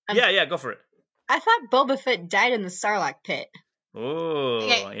 Yeah, go for it. I thought Boba Fett died in the Sarlacc pit.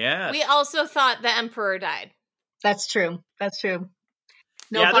 Oh, yeah. We also thought the Emperor died. That's true.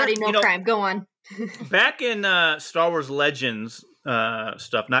 No body, no crime. Go on. Back in Star Wars Legends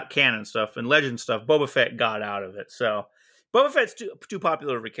stuff, not canon stuff, and Legend stuff, Boba Fett got out of it. So Boba Fett's too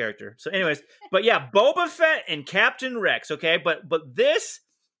popular of a character. So anyways, but yeah, Boba Fett and Captain Rex, okay? But this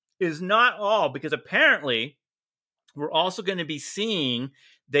is not all, because apparently we're also going to be seeing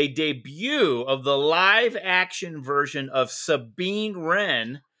the debut of the live-action version of Sabine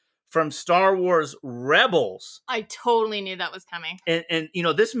Wren from Star Wars Rebels. I totally knew that was coming. And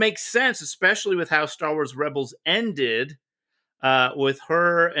this makes sense, especially with how Star Wars Rebels ended, with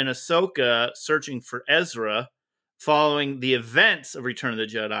her and Ahsoka searching for Ezra following the events of Return of the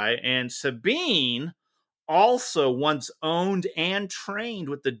Jedi. And Sabine also once owned and trained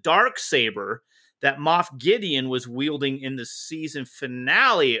with the Darksaber that Moff Gideon was wielding in the season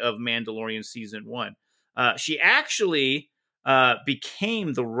finale of Mandalorian Season 1. She actually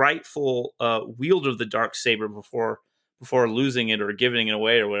became the rightful wielder of the Darksaber before losing it or giving it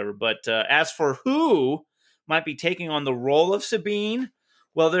away or whatever. But as for who might be taking on the role of Sabine,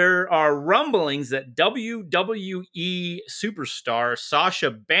 well, there are rumblings that WWE superstar Sasha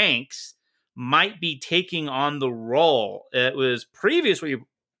Banks might be taking on the role. It was previously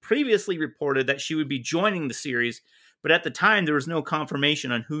reported that she would be joining the series, but at the time there was no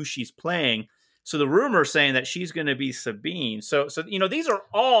confirmation on who she's playing. So the rumors saying that she's going to be Sabine. So these are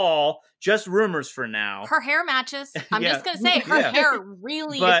all just rumors for now. Her hair matches. I'm just going to say her hair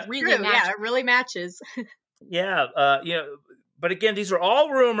really matches. Yeah, it really matches. Yeah, but again, these are all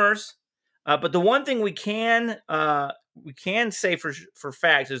rumors. But the one thing we can say for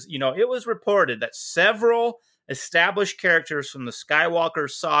fact is, it was reported that several established characters from the Skywalker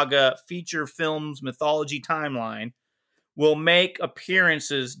saga feature films mythology timeline will make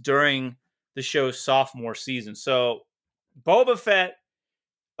appearances during the show's sophomore season. So Boba Fett,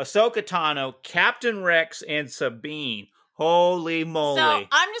 Ahsoka Tano, Captain Rex, and Sabine. Holy moly. So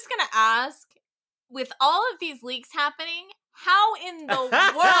I'm just going to ask, with all of these leaks happening, how in the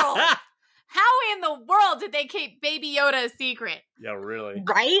world did they keep Baby Yoda a secret? Yeah, really.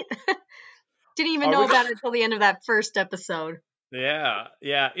 Right? Didn't even know about it until the end of that first episode. Yeah.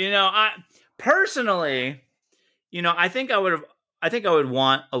 I personally, I think I would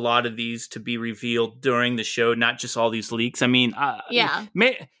want a lot of these to be revealed during the show, not just all these leaks. I mean,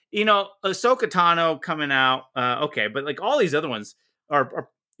 Ahsoka Tano coming out, okay, but like all these other ones are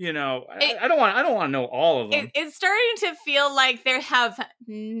I don't want to know all of them. It's starting to feel like there have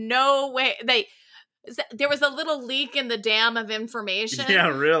no way there was a little leak in the dam of information. Yeah,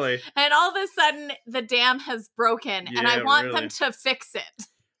 really. And all of a sudden the dam has broken, and I want them to fix it.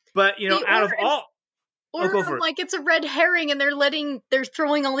 But out of all. Or like it's a red herring and they're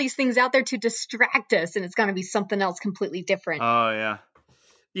throwing all these things out there to distract us, and it's going to be something else completely different. Oh yeah.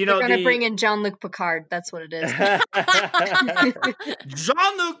 They're going to bring in Jean-Luc Picard. That's what it is.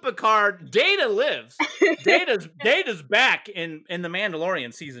 Jean-Luc Picard, Data lives. Data's back in The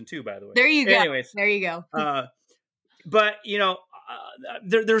Mandalorian season 2, by the way. There you go. Anyways, there you go. But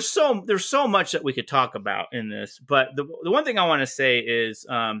there's so much that we could talk about in this. But the one thing I want to say is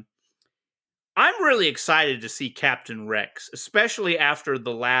I'm really excited to see Captain Rex, especially after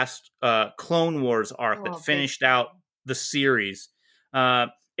the last Clone Wars arc that finished out the series.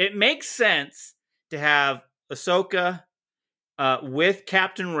 It makes sense to have Ahsoka with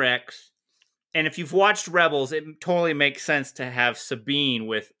Captain Rex, and if you've watched Rebels, it totally makes sense to have Sabine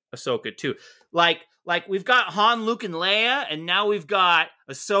with Ahsoka too. Like we've got Han, Luke, and Leia, and now we've got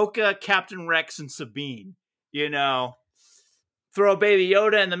Ahsoka, Captain Rex, and Sabine. Throw Baby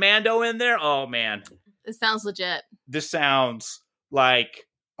Yoda and the Mando in there. Oh man, this sounds legit. This sounds like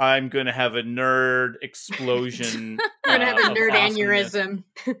I'm going to have a nerd explosion. We're going to have a nerd aneurysm.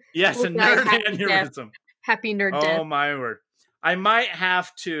 Yes, a nerd aneurysm. Happy nerd death. Oh, my word. I might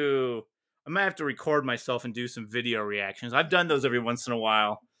have to record myself and do some video reactions. I've done those every once in a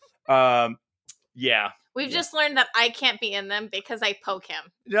while. Yeah. We've just learned that I can't be in them because I poke him.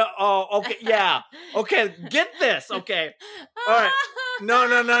 No, oh, okay, yeah. Okay, get this. Okay. All right. No.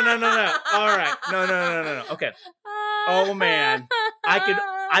 All right. No. Okay. Oh, man.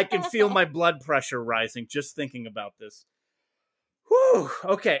 I can feel my blood pressure rising just thinking about this. Whew.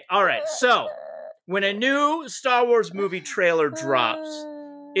 Okay. All right. So when a new Star Wars movie trailer drops,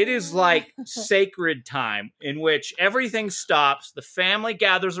 it is like sacred time in which everything stops. The family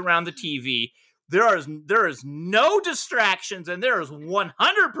gathers around the TV. There is no distractions, and there is 100%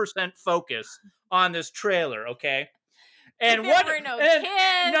 focus on this trailer. Okay. And there were no kids.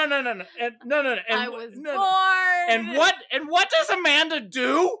 No. I was bored. And what does Amanda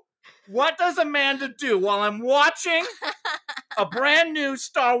do? What does Amanda do while I'm watching a brand new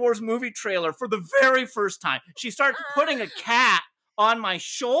Star Wars movie trailer for the very first time? She starts putting a cat on my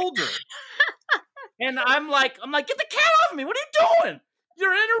shoulder. And I'm like, get the cat off me. What are you doing?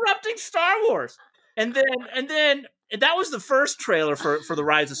 You're interrupting Star Wars. And then that was the first trailer for The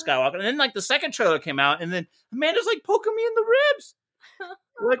Rise of Skywalker. And then like the second trailer came out, and then Amanda's like poking me in the ribs.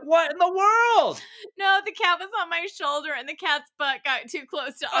 Like, what in the world? No, the cat was on my shoulder, and the cat's butt got too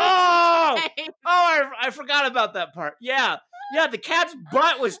close to I forgot about that part. Yeah, the cat's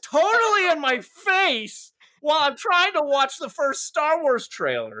butt was totally in my face while I'm trying to watch the first Star Wars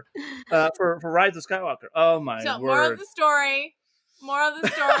trailer for Rise of Skywalker. Oh, my word. Moral of the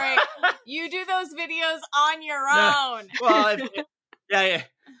story, you do those videos on your own. Well, yeah,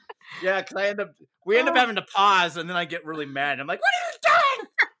 because we end up having to pause, and then I get really mad. I'm like, what are you doing?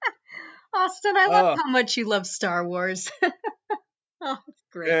 Austin, I love how much you love Star Wars. Oh,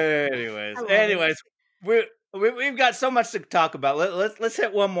 great. Anyways, we've got so much to talk about. Let's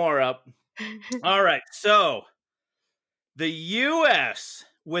hit one more up. All right, so the U.S.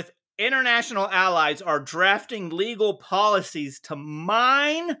 with international allies are drafting legal policies to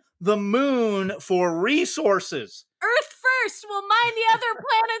mine the moon for resources. Earth first, we'll mine the other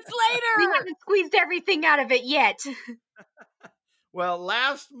planets later. We haven't squeezed everything out of it yet. Well,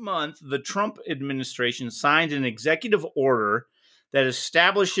 last month, the Trump administration signed an executive order that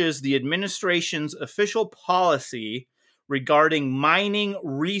establishes the administration's official policy regarding mining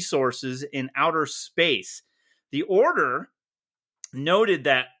resources in outer space. The order noted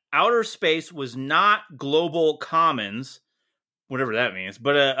that outer space was not global commons, whatever that means,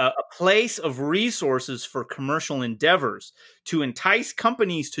 but a place of resources for commercial endeavors. To entice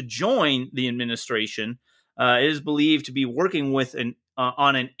companies to join the administration, it is believed to be working with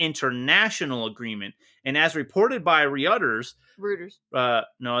on an international agreement. And as reported by Reuters,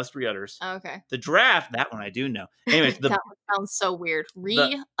 no, it's Reuters. Oh, okay. The draft, that one I do know. Anyways, that one sounds so weird.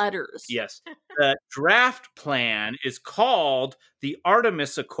 Reuters. Yes. The draft plan is called the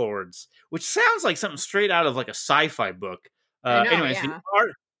Artemis Accords, which sounds like something straight out of like a sci-fi book.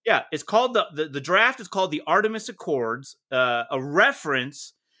 It's called the draft is called the Artemis Accords, a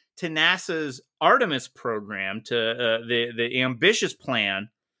reference to NASA's Artemis program, to the ambitious plan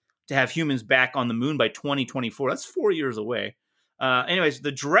to have humans back on the moon by 2024. That's 4 years away. Anyways,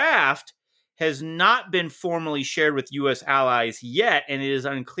 the draft has not been formally shared with U.S. allies yet, and it is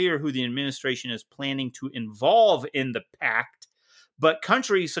unclear who the administration is planning to involve in the pact. But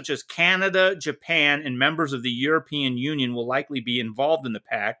countries such as Canada, Japan, and members of the European Union will likely be involved in the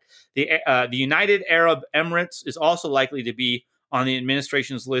pact. The United Arab Emirates is also likely to be on the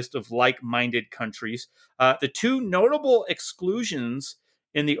administration's list of like-minded countries. The two notable exclusions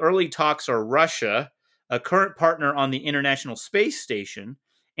in the early talks are Russia, a current partner on the International Space Station,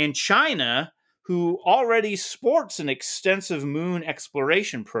 and China, who already sports an extensive moon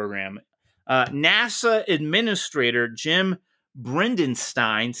exploration program. NASA Administrator Jim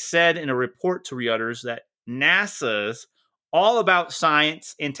Bridenstine said in a report to Reuters that NASA's all about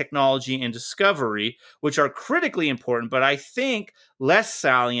science and technology and discovery, which are critically important, but I think less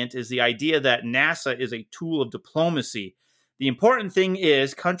salient is the idea that NASA is a tool of diplomacy. The important thing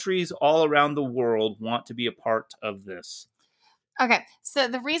is countries all around the world want to be a part of this. Okay, so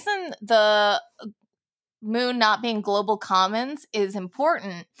the reason the moon not being global commons is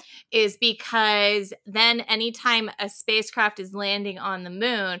important is because then anytime a spacecraft is landing on the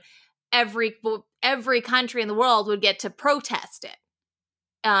moon, every country in the world would get to protest it.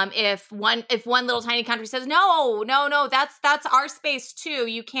 If one little tiny country says, no, that's our space too,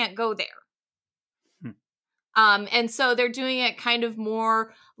 you can't go there. And so they're doing it kind of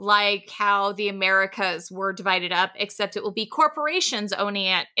more like how the Americas were divided up, except it will be corporations owning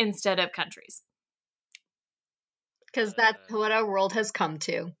it instead of countries. Because that's what our world has come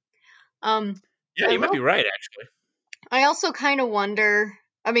to. You might be right, actually. I also kind of wonder,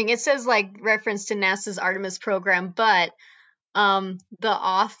 I mean, it says like reference to NASA's Artemis program, but the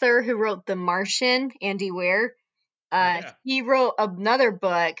author who wrote The Martian, Andy Weir, he wrote another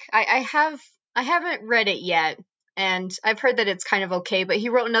book. I haven't read it yet, and I've heard that it's kind of okay, but he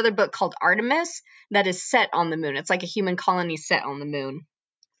wrote another book called Artemis that is set on the moon. It's like a human colony set on the moon.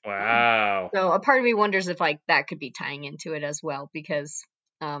 Wow. So a part of me wonders if like that could be tying into it as well, because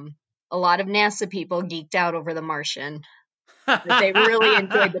a lot of NASA people geeked out over The Martian. They really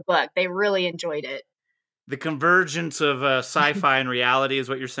enjoyed the book. They really enjoyed it. The convergence of sci-fi and reality is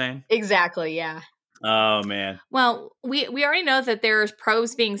what you're saying? Exactly, yeah. Oh, man. Well, we already know that there's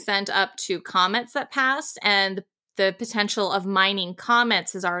probes being sent up to comets that passed, and the potential of mining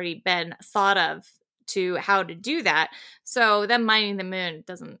comets has already been thought of to how to do that. So them mining the moon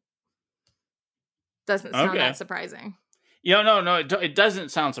doesn't sound that surprising. No, it doesn't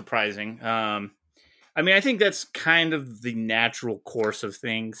sound surprising. I mean, I think that's kind of the natural course of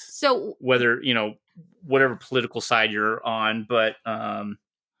things. So whether, whatever political side you're on, but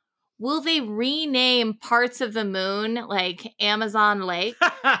will they rename parts of the moon like Amazon Lake?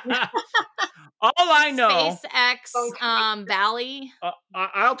 All I know, SpaceX Valley.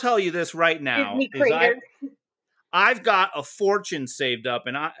 I'll tell you this right now: I've got a fortune saved up,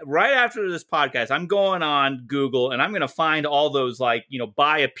 and right after this podcast, I'm going on Google and I'm going to find all those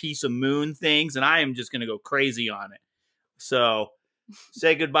buy a piece of moon things, and I am just going to go crazy on it. So,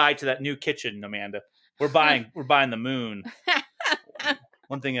 say goodbye to that new kitchen, Amanda. We're buying the moon,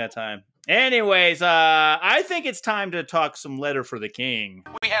 one thing at a time. Anyways, I think it's time to talk some Letter for the King.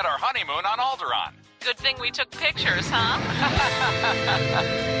 We had our honeymoon on Alderaan. Good thing we took pictures, huh?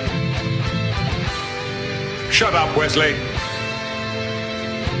 Shut up, Wesley.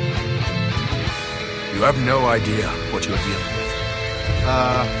 You have no idea what you're dealing with.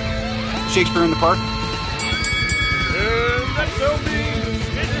 Shakespeare in the Park? And that so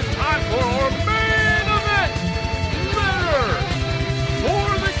means it is time for our main event! Letter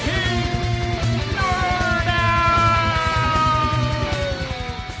for the King! Nerd Out!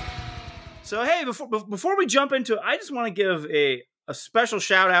 So hey, before we jump into it, I just want to give a special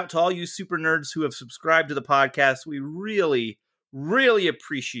shout out to all you super nerds who have subscribed to the podcast. We really, really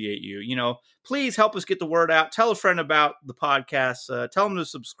appreciate you. Please help us get the word out. Tell a friend about the podcast. Tell them to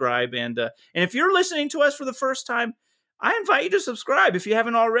subscribe. And if you're listening to us for the first time, I invite you to subscribe if you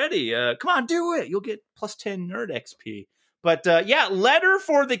haven't already. Come on, do it. You'll get plus 10 nerd XP. But Letter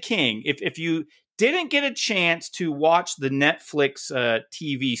for the King. If you didn't get a chance to watch the Netflix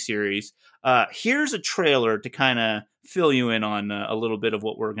TV series, here's a trailer to kind of fill you in on a little bit of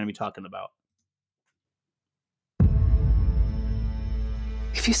what we're going to be talking about.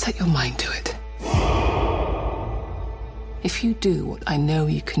 If you set your mind to it, if you do what I know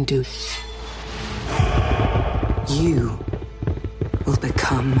you can do, you will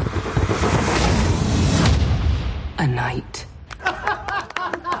become a knight.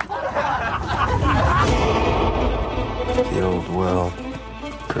 The old world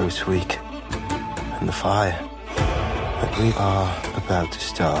grows weak, and the fire that we are about to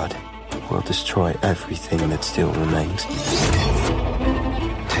start will destroy everything that still remains.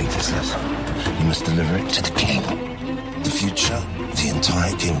 Take this letter. You must deliver it to the king. The future, the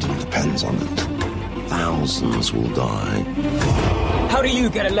entire kingdom depends on it. Thousands will die. How do you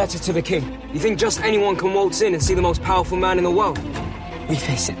get a letter to the king? You think just anyone can waltz in and see the most powerful man in the world? We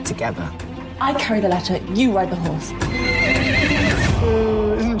face it together. I carry the letter, you ride the horse.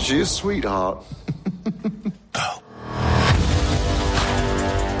 Isn't she a sweetheart?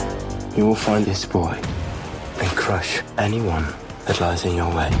 You will find this boy and crush anyone that lies in your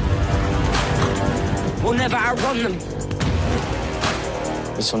way. We'll never outrun them.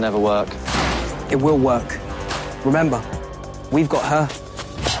 This will never work. It will work. Remember, we've got her,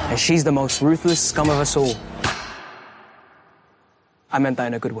 and she's the most ruthless scum of us all. I meant that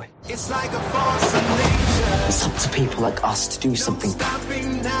in a good way. It's up to people like us to do something.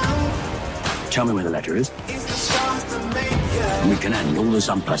 Tell me where the letter is. We can end all this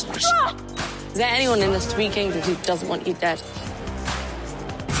unpleasantness. Is there anyone in the Three Kingdoms who doesn't want you dead?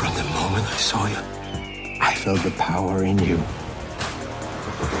 From the moment I saw you, I felt the power in you.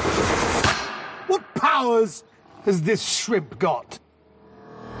 What powers has this shrimp got?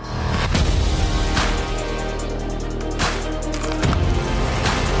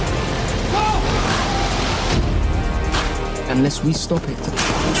 Unless we stop it,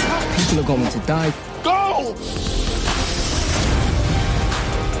 people are going to die. Go!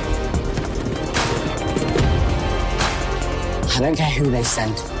 I don't care who they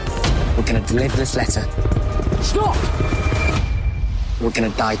send. We're gonna deliver this letter. Stop! We're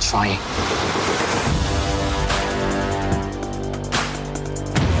gonna die trying.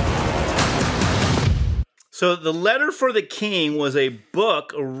 So The Letter for the King was a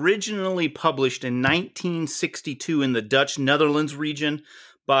book originally published in 1962 in the Dutch Netherlands region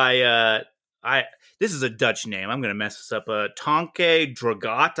by, this is a Dutch name, I'm going to mess this up, Tonke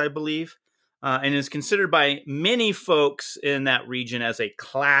Dragat, I believe, and is considered by many folks in that region as a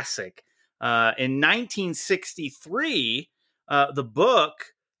classic. In 1963, the book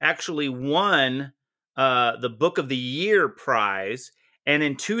actually won the Book of the Year prize. And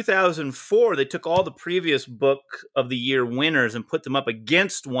in 2004, they took all the previous Book of the Year winners and put them up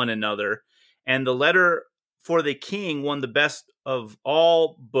against one another. And The Letter for the King won the best of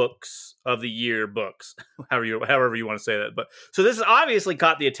all Books of the Year books, however you want to say that. But so this obviously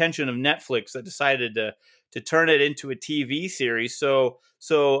caught the attention of Netflix that decided to turn it into a TV series. So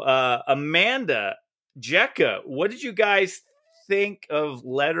Amanda, Jekka, what did you guys think of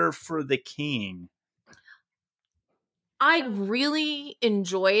Letter for the King? I really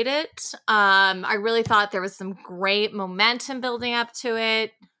enjoyed it. I really thought there was some great momentum building up to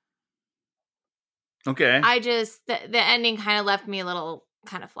it. Okay. I just the ending kind of left me a little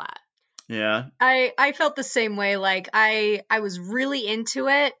kind of flat. Yeah. I felt the same way. Like I was really into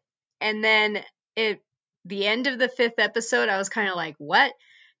it, and then the end of the 5th episode, I was kind of like, what?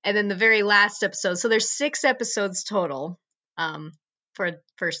 And then the very last episode. So there's 6 episodes total. For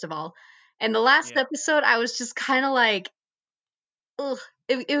first of all, and the last episode, I was just kind of like, ugh.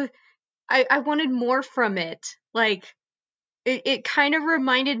 I wanted more from it. Like it kind of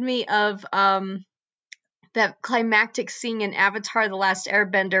reminded me of that climactic scene in Avatar: The Last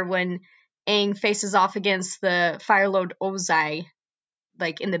Airbender when Aang faces off against the Fire Lord Ozai,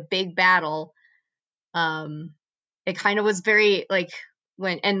 like in the big battle. It kind of was very like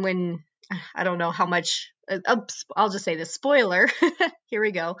when I don't know how much. I'll just say this, spoiler. Here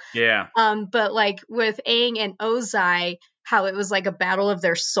we go. Yeah. But like with Aang and Ozai, how it was like a battle of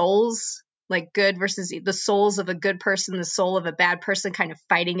their souls, like good versus the souls of a good person, the soul of a bad person, kind of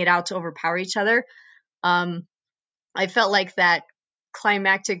fighting it out to overpower each other. I felt like that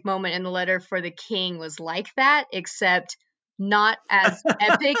climactic moment in The Letter for the King was like that, except not as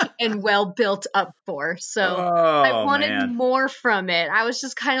epic and well built up for. So I wanted more from it. I was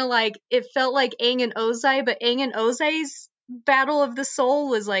just kind of like, it felt like Aang and Ozai, but Aang and Ozai's battle of the soul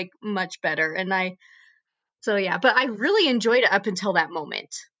was like much better. And but I really enjoyed it up until that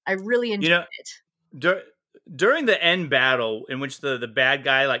moment. I really enjoyed it. During the end battle in which the bad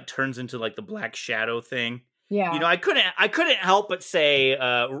guy like turns into like the black shadow thing. Yeah. You know, I couldn't help but say,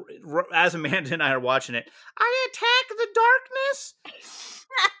 as Amanda and I are watching it, I attack the darkness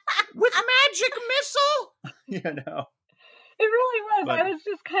with magic missile. You know, it really was. I was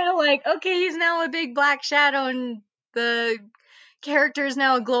just kind of like, okay, he's now a big black shadow, and the character is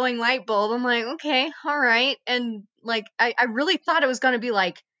now a glowing light bulb. I'm like, okay, all right, and like, I really thought it was going to be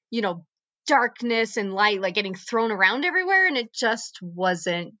like, you know, darkness and light like getting thrown around everywhere, and it just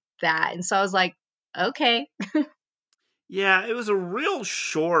wasn't that. And so I was like, okay. Yeah, it was a real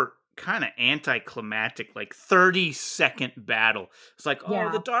short, kind of anticlimactic, like 30-second battle. It's like,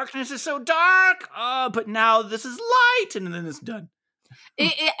 the darkness is so dark, but now this is light, and then it's done. They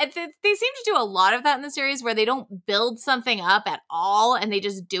seem to do a lot of that in the series where they don't build something up at all, and they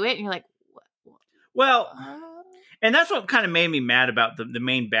just do it, and you're like, what? Well, and that's what kind of made me mad about the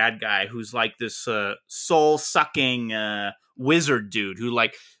main bad guy, who's like this soul-sucking wizard dude who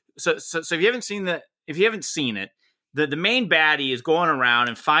like. So if you haven't seen it, the main baddie is going around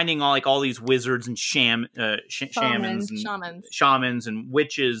and finding all these wizards and shamans and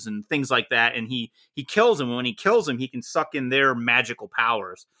witches and things like that, and he kills them. And when he kills them, he can suck in their magical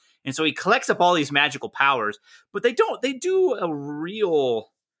powers, and so he collects up all these magical powers. But they do a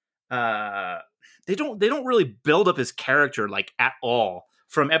real they don't really build up his character like at all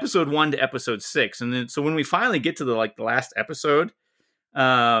from episode 1 to episode 6, and then so when we finally get to the last episode.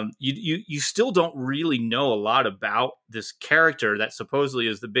 You still don't really know a lot about this character that supposedly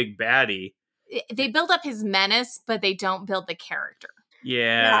is the big baddie. They build up his menace, but they don't build the character.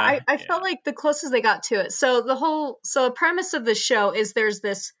 Yeah. I felt like the closest they got to it. So the premise of the show is there's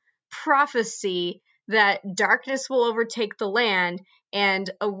this prophecy that darkness will overtake the land, and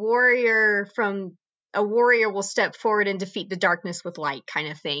a warrior will step forward and defeat the darkness with light, kind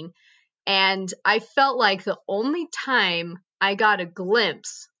of thing. And I felt like the only time I got a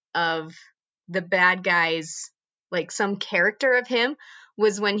glimpse of the bad guy's, like some character of him,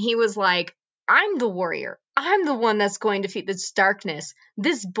 was when he was like, I'm the warrior. I'm the one that's going to defeat this darkness.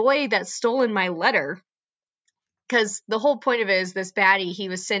 This boy that stolen my letter. Because the whole point of it is this baddie,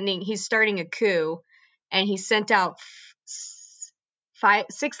 he's starting a coup, and he sent out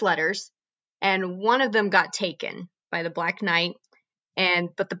 6 letters, and one of them got taken by the Black Knight.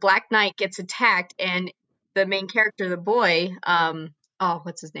 But the Black Knight gets attacked, and the main character, the boy,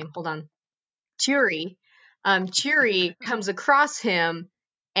 what's his name? Hold on. Churi. Churi comes across him,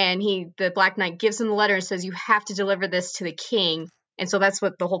 and the Black Knight gives him the letter and says, you have to deliver this to the king. And so that's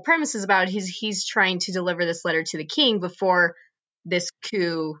what the whole premise is about. He's trying to deliver this letter to the king before this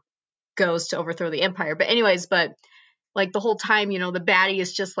coup goes to overthrow the empire. But like the whole time, you know, the baddie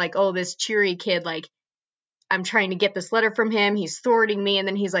is just like, oh, this cheery kid, like, I'm trying to get this letter from him. He's thwarting me. And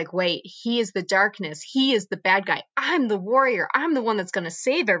then he's like, wait, he is the darkness. He is the bad guy. I'm the warrior. I'm the one that's going to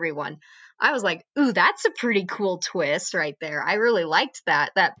save everyone. I was like, ooh, that's a pretty cool twist right there. I really liked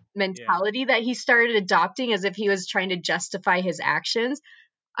that mentality that he started adopting as if he was trying to justify his actions.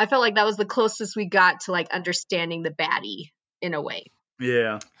 I felt like that was the closest we got to like understanding the baddie in a way.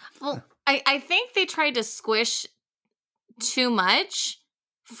 Yeah. Well, I think they tried to squish too much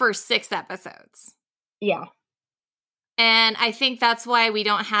for 6 episodes. Yeah. And I think that's why we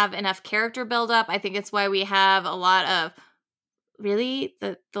don't have enough character buildup. I think it's why we have a lot of, really?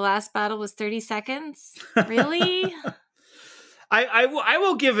 The last battle was 30 seconds? Really? I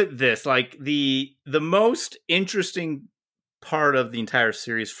will give it this. Like, the most interesting part of the entire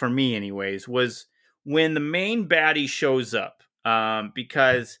series, for me anyways, was when the main baddie shows up.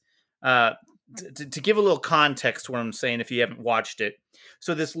 Because to give a little context to what I'm saying, if you haven't watched it.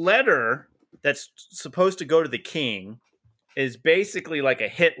 So this letter that's supposed to go to the king is basically like a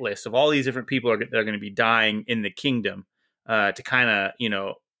hit list of all these different people that are going to be dying in the kingdom to kind of,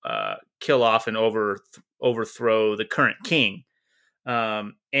 kill off and overthrow the current king.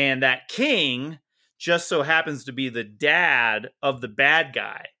 And that king just so happens to be the dad of the bad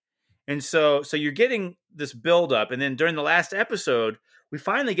guy. And so you're getting this buildup. And then during the last episode, we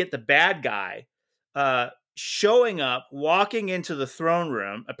finally get the bad guy showing up, walking into the throne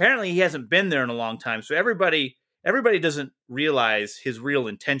room. Apparently he hasn't been there in a long time. So everybody doesn't realize his real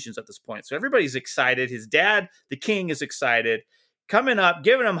intentions at this point. So everybody's excited. His dad, the king, is excited, coming up,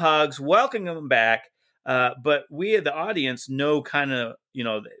 giving him hugs, welcoming him back. But we, the audience, know kind of,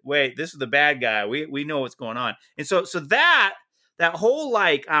 wait, this is the bad guy. We know what's going on. And so that whole,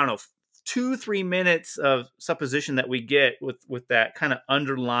 like, I don't know, 2-3 minutes of supposition that we get with that kind of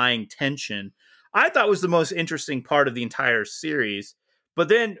underlying tension, I thought was the most interesting part of the entire series. But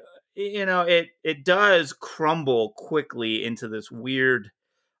then, it does crumble quickly into this weird,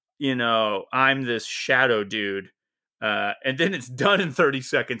 I'm this shadow dude. And then it's done in 30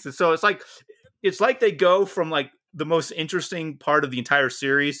 seconds. And so it's like they go from like the most interesting part of the entire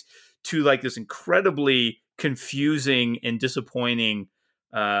series to like this incredibly confusing and disappointing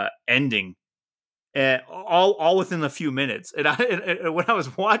ending, and all within a few minutes. And when I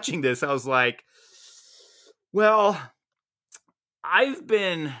was watching this, I was like, well, I've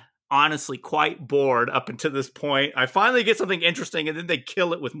been honestly quite bored up until this point. I finally get something interesting, and then they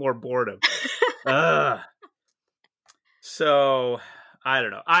kill it with more boredom. So I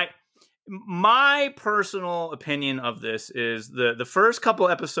don't know. My personal opinion of this is the first couple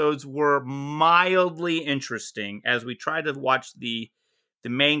episodes were mildly interesting as we tried to watch the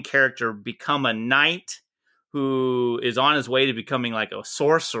main character become a knight who is on his way to becoming like a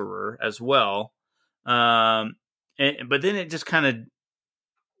sorcerer as well. But then it just kind of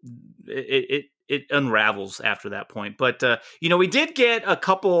it unravels after that point. But we did get a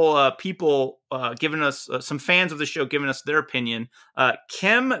couple people giving us some fans of the show giving us their opinion.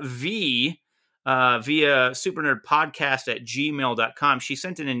 Kim V via supernerdpodcast@gmail.com. She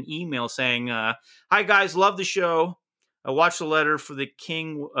sent in an email saying, "Hi guys, love the show. I watched Letter for the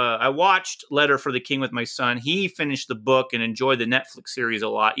King with my son. He finished the book and enjoyed the Netflix series a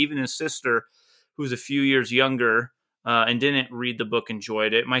lot. Even his sister, who's a few years younger and didn't read the book,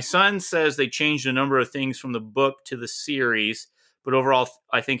 enjoyed it. My son says they changed a number of things from the book to the series, but overall,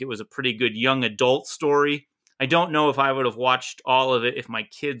 I think it was a pretty good young adult story. I don't know if I would have watched all of it if my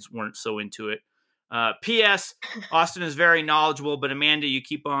kids weren't so into it. P.S. Austin is very knowledgeable, but Amanda, you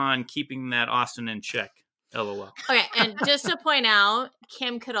keep on keeping that Austin in check. LOL." Okay, and just to point out,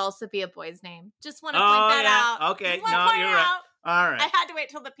 Kim could also be a boy's name. Just want to point that out. Okay, no, you're right. All right. I had to wait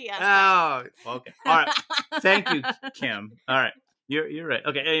till the PS. Oh, okay. All right. Thank you, Kim. All right. You're right.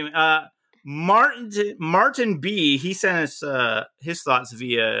 Okay. Anyway, Martin B, he sent us his thoughts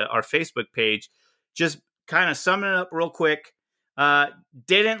via our Facebook page. Just kind of summing it up real quick.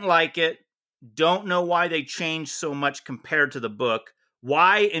 Didn't like it. Don't know why they changed so much compared to the book.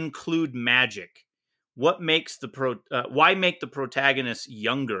 Why include magic? What makes why make the protagonist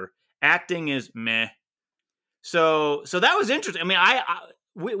younger? Acting is meh. So that was interesting. I mean,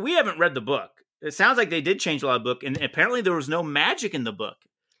 we haven't read the book. It sounds like they did change a lot of the book, and apparently there was no magic in the book,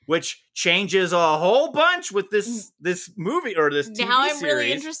 which changes a whole bunch with this movie or this TV series. Now I'm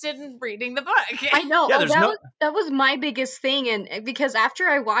really interested in reading the book. I know. Yeah, that was my biggest thing, and because after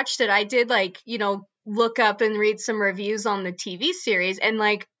I watched it, I did look up and read some reviews on the TV series, and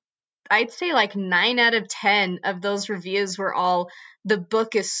I'd say 9 out of 10 of those reviews were all, the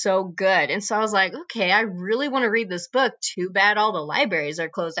book is so good. And so I was like, okay, I really want to read this book. Too bad all the libraries are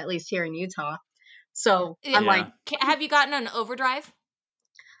closed, at least here in Utah. So I'm like, have you gotten an Overdrive?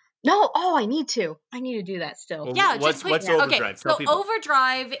 No. Oh, I need to do that still. Well, Yeah. what's Overdrive? Okay. So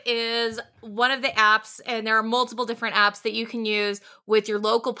Overdrive is one of the apps, and there are multiple different apps that you can use with your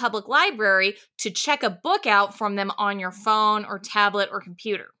local public library to check a book out from them on your phone or tablet or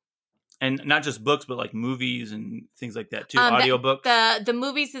computer. And not just books, but like movies and things like that too. Audiobooks. The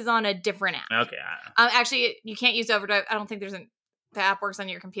movies is on a different app. Okay. Actually, you can't use Overdrive. I don't think the app works on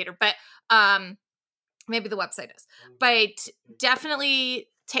your computer, but maybe the website does. But definitely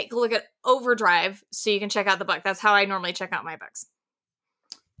take a look at Overdrive so you can check out the book. That's how I normally check out my books.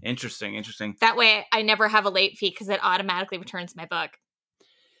 Interesting. That way I never have a late fee because it automatically returns my book.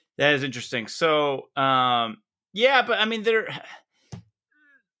 That is interesting. So, yeah, but I mean,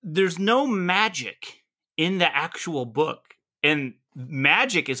 there's no magic in the actual book. And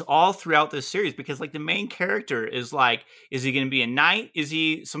magic is all throughout this series because like the main character is like, is he going to be a knight? Is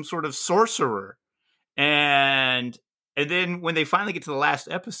he some sort of sorcerer? And then when they finally get to the last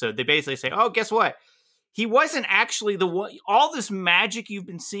episode, they basically say, oh, guess what? He wasn't actually the one. All this magic you've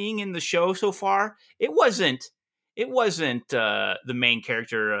been seeing in the show so far, it wasn't the main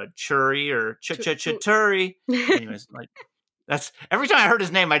character, Churi or Churi. Anyways, like that's every time I heard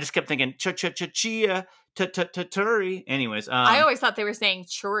his name, I just kept thinking Chia Turi. Anyways, I always thought they were saying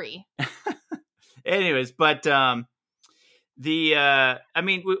Churi. Anyways, but I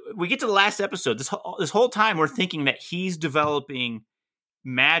mean, we get to the last episode. This whole time, we're thinking that he's developing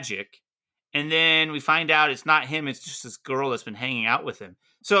magic, and then we find out it's not him. It's just this girl that's been hanging out with him.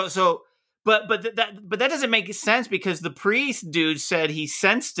 But that doesn't make sense because the priest dude said he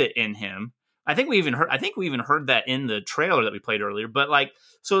sensed it in him. I think we even heard that in the trailer that we played earlier. But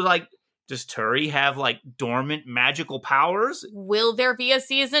does Turi have like dormant magical powers? Will there be a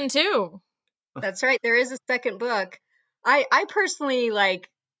season 2? That's right. There is a second book. I personally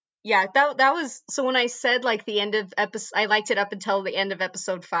that was, so when I said like the end of episode, I liked it up until the end of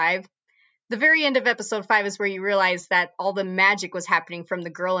episode 5. The very end of episode 5 is where you realize that all the magic was happening from the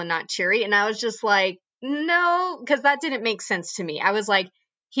girl and not Churi. And I was just like, no, because that didn't make sense to me. I was like,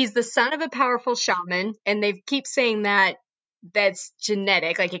 he's the son of a powerful shaman, and they keep saying that that's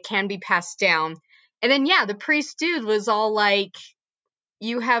genetic, like it can be passed down. And then, the priest dude was all like,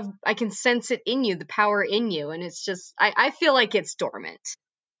 I can sense it in you, the power in you. And it's just, I feel like it's dormant.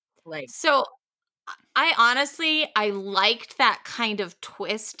 So I liked that kind of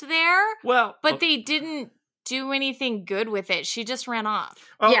twist there. Well, but they didn't do anything good with it. She just ran off.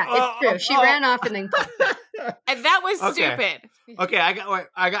 It's true. She ran off and then and that was stupid. Okay,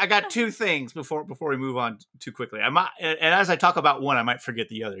 I got two things before we move on too quickly. And as I talk about one, I might forget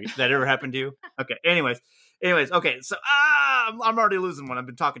the other. That ever happened to you? Okay. Anyways, okay. So I'm already losing one. I've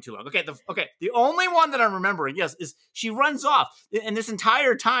been talking too long. Okay. The only one that I'm remembering, yes, is she runs off. And this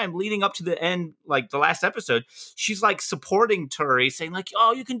entire time leading up to the end, like the last episode, she's like supporting Turi, saying like,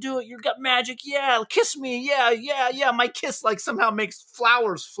 "Oh, you can do it. You got magic. Yeah, kiss me. Yeah. My kiss like somehow makes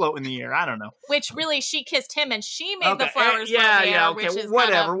flowers float in the air. I don't know." Which really, she kissed him, and she made the flowers float in the air. Okay. Which is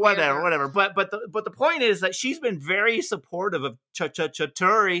whatever. But the point is that she's been very supportive of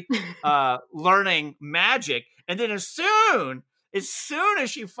Turi learning magic. And then as soon as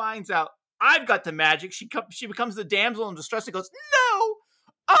she finds out I've got the magic, she becomes the damsel in distress and goes, "No,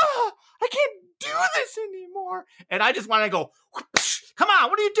 I can't do this anymore." And I just want to go, "Come on,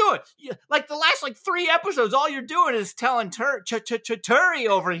 what are you doing?" Like the last 3 episodes, all you're doing is telling Turi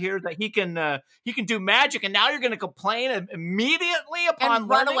over here that he can do magic, and now you're going to complain immediately upon and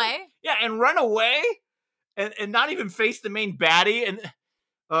run away. Yeah, and run away, and not even face the main baddie. And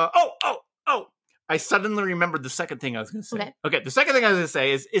I suddenly remembered the second thing I was going to say. Okay, the second thing I was going to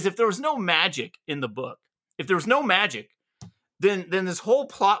say is if there was no magic in the book, if there was no magic, then this whole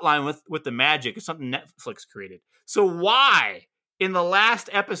plot line with the magic is something Netflix created. So why, in the last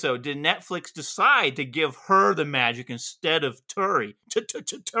episode, did Netflix decide to give her the magic instead of Turi?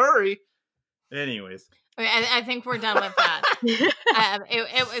 Turi? Anyways. I think we're done with that.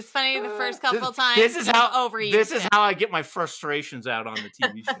 It was funny the first couple times. This is how I get my frustrations out on the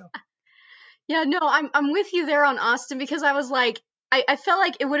TV show. Yeah, no, I'm with you there on Austin, because I was like, I felt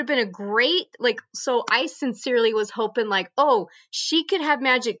like it would have been a great, so I sincerely was hoping she could have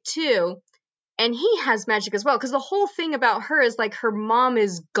magic too, and he has magic as well, because the whole thing about her is her mom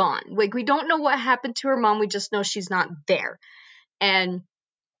is gone. We don't know what happened to her mom, we just know she's not there. And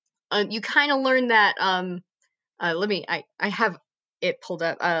you kind of learn that, I have it pulled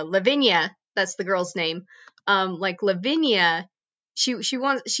up, Lavinia, that's the girl's name, Lavinia, she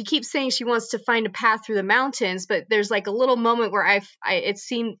keeps saying she wants to find a path through the mountains, but there's a little moment where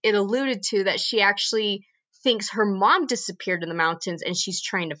it alluded to that she actually thinks her mom disappeared in the mountains and she's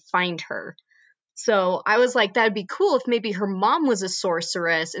trying to find her. So I was like, that'd be cool if maybe her mom was a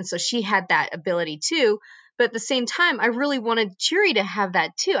sorceress, and so she had that ability too. But at the same time, I really wanted Cheery to have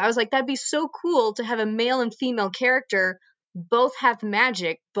that too. I was like, that'd be so cool to have a male and female character both have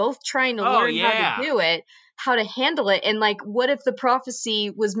magic, both trying to learn how to do it, how to handle it. And like, what if the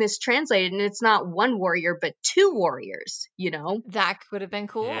prophecy was mistranslated and it's not one warrior, but two warriors, you know? That would have been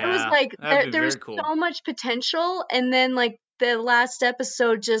cool. It was like, there was cool. so much potential. And then like the last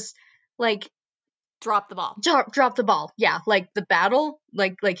episode just like, drop the ball. Drop the ball. Yeah, like the battle,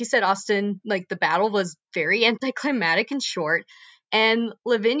 like you said, Austin, like the battle was very anticlimactic and short, and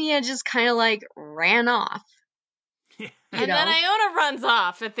Lavinia just kind of like ran off. And then Iona runs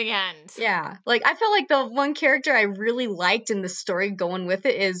off at the end. Yeah, like I felt like the one character I really liked in the story going with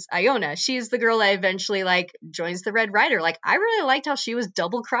it is Iona. She's the girl that eventually like joins the Red Rider. Like I really liked how she was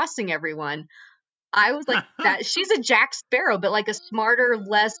double crossing everyone. I was like that. She's a Jack Sparrow, but like a smarter,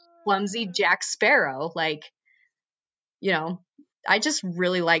 less clumsy Jack Sparrow. Like, you know, I just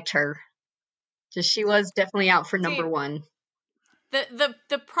really liked her. Just she was definitely out for number one.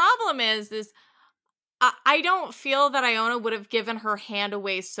 The problem is I don't feel that Iona would have given her hand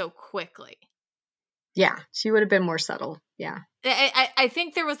away so quickly. Yeah, she would have been more subtle. Yeah. I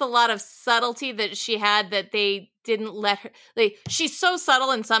think there was a lot of subtlety that she had that they didn't let her. Like, she's so subtle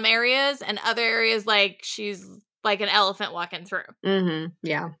in some areas, and other areas, like, she's like an elephant walking through. Mm-hmm.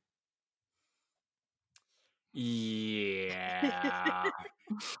 Yeah. Yeah.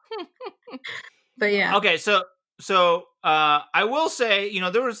 But yeah. Okay, so I will say, you know,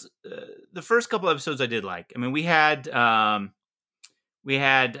 there was the first couple episodes I did like. I mean, we had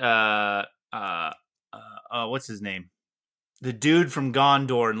what's his name? The dude from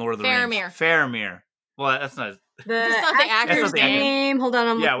Gondor in Lord of the Rings. Faramir. Well, that's not that's not the actor's name. Hold on,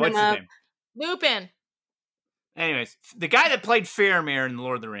 I'm looking what's him his up. name? Lupin. Anyways, the guy that played Faramir in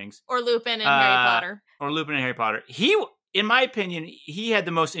Lord of the Rings. Or Lupin in Harry Potter. Or Lupin in Harry Potter. He, in my opinion, he had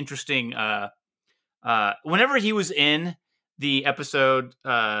the most interesting whenever he was in the episode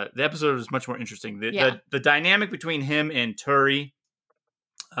was much more interesting. The dynamic between him and Turi,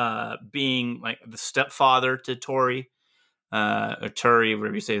 being like the stepfather to Tori, or Turi,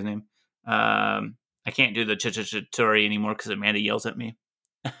 whatever you say his name. I can't do the Turi anymore because Amanda yells at me.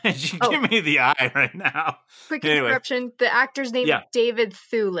 She give me the eye right now. Quick interruption. The actor's name is David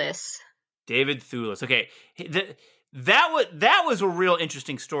Thewlis. David Thewlis. Okay. That was a real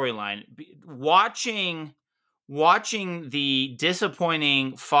interesting storyline. Watching the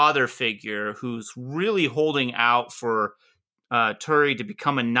disappointing father figure who's really holding out for Turi to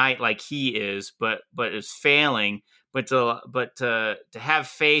become a knight like he is, but is failing. But to have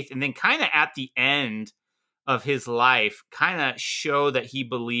faith, and then kind of at the end of his life, kind of show that he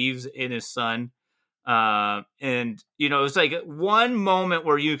believes in his son. And you know, it's like one moment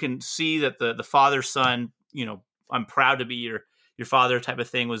where you can see that the father son, you know, I'm proud to be your father type of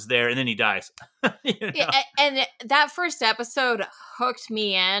thing was there, and then he dies. You know? Yeah, and that first episode hooked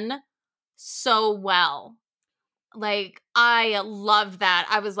me in so well. Like, I loved that.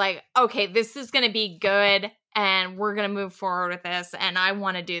 I was like, okay, this is going to be good, and we're going to move forward with this, and I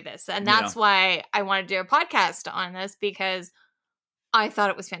want to do this. And that's why I want to do a podcast on this, because I thought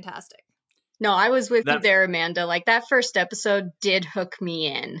it was fantastic. No, I was with you there, Amanda. Like, that first episode did hook me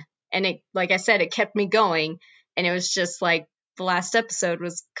in. And it, like I said, it kept me going. And it was just like, the last episode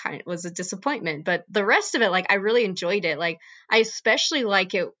was a disappointment, but the rest of it, like, I really enjoyed it. Like, I especially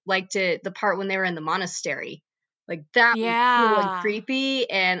liked the part when they were in the monastery. Like, that was cool and creepy,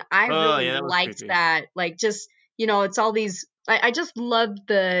 and I really liked that. Like, just, you know, it's all these. I just loved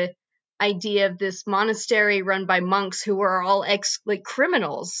the idea of this monastery run by monks who are all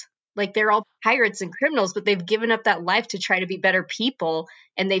criminals. Like, they're all pirates and criminals, but they've given up that life to try to be better people,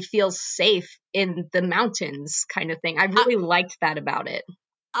 and they feel safe in the mountains, kind of thing. I really liked that about it.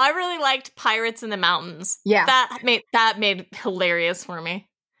 I really liked Pirates in the Mountains. Yeah, that made hilarious for me.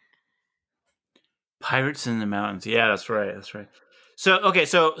 Pirates in the Mountains. Yeah, that's right. So okay,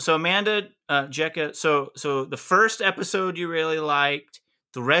 so Amanda, Jekka. So the first episode you really liked.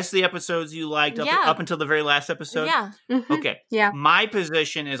 The rest of the episodes you liked up until the very last episode? Yeah. Mm-hmm. Okay. Yeah. My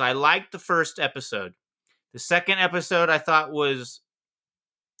position is I liked the first episode. The second episode I thought was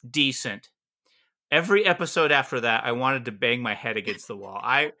decent. Every episode after that, I wanted to bang my head against the wall.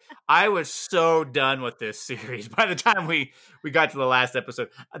 I was so done with this series by the time we got to the last episode.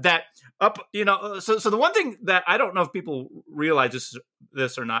 So the one thing that I don't know if people realize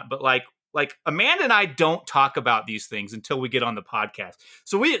this or not, but like Amanda and I don't talk about these things until we get on the podcast.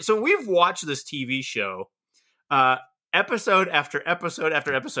 So we've watched this TV show, episode after episode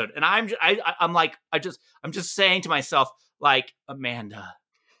after episode, and I'm just saying to myself, like, Amanda,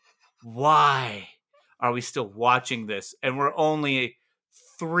 why are we still watching this? And we're only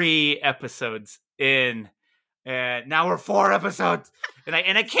 3 episodes in, and now we're 4 episodes, and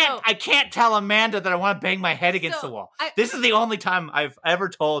I can't tell Amanda that I want to bang my head against the wall. This is the only time I've ever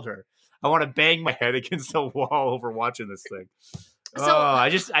told her I want to bang my head against the wall over watching this thing. I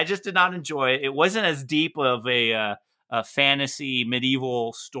just did not enjoy it. It wasn't as deep of a fantasy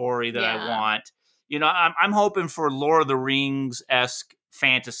medieval story that I want. You know, I'm hoping for Lord of the Rings-esque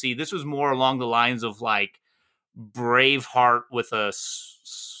fantasy. This was more along the lines of like Braveheart with a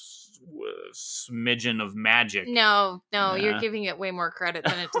smidgen of magic. No, you're giving it way more credit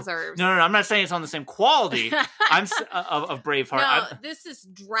than it deserves. No, I'm not saying it's on the same quality. Of Braveheart. No, this is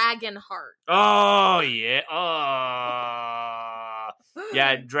Dragonheart. Oh yeah.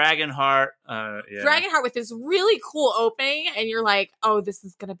 Yeah, Dragonheart. Dragonheart with this really cool opening, and you're like, oh, this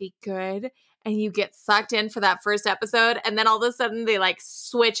is gonna be good. And you get sucked in for that first episode, and then all of a sudden they like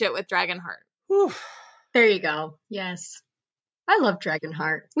switch it with Dragonheart. Whew. There you go. Yes. I love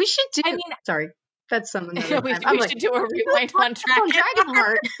Dragonheart. We should do. Sorry, that's something. we should do a rewind on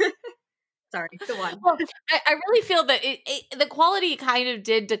Dragonheart. Sorry, go on. Well, I really feel that the quality kind of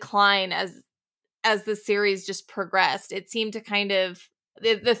did decline as the series just progressed. It seemed to kind of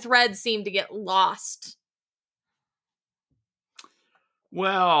the thread seemed to get lost.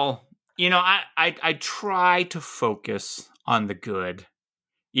 Well, you know, I try to focus on the good,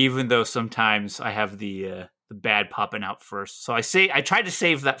 even though sometimes I have the bad popping out first. So I tried to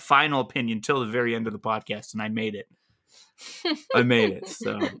save that final opinion till the very end of the podcast, and I made it.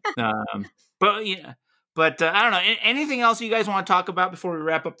 So, but yeah, but I don't know. Anything else you guys want to talk about before we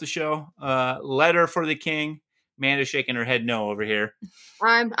wrap up the show? Letter for the King. Amanda's shaking her head no over here.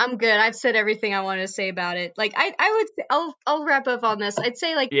 I'm good. I've said everything I wanted to say about it. Like I would say, I'll wrap up on this. I'd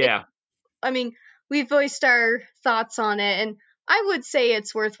say like we've voiced our thoughts on it, and I would say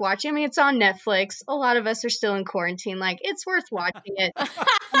it's worth watching. I mean, it's on Netflix. A lot of us are still in quarantine. Like, it's worth watching it.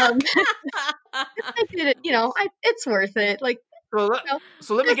 It's worth it. Like,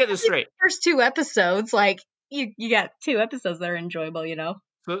 so let me get this straight. First 2 episodes, like you got 2 episodes that are enjoyable. You know.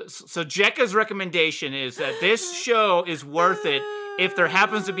 So Jekka's recommendation is that this show is worth it if there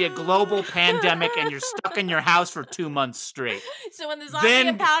happens to be a global pandemic and you're stuck in your house for 2 months straight. So when the zombie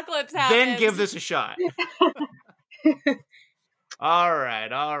apocalypse happens, then give this a shot. All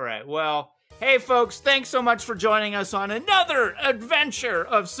right. Well, hey, folks, thanks so much for joining us on another adventure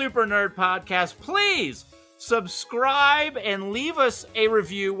of Super Nerd Podcast. Please subscribe and leave us a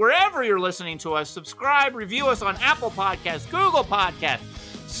review wherever you're listening to us. Subscribe, review us on Apple Podcasts, Google Podcasts,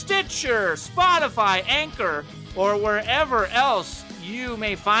 Stitcher, Spotify, Anchor, or wherever else you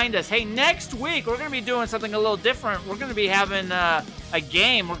may find us. Hey, next week, we're going to be doing something a little different. We're going to be having a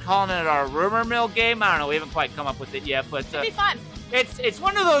game. We're calling it our Rumor Mill game. I don't know. We haven't quite come up with it yet, but it'll be fun. It's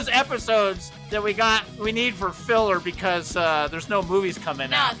one of those episodes that we need for filler because there's no movies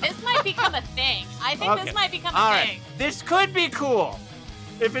coming out. No, this might become a thing. I think this might become a thing. This could be cool.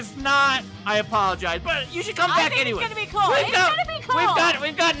 If it's not, I apologize. But you should come back anyway. It's gonna be cool. It's gonna be cool.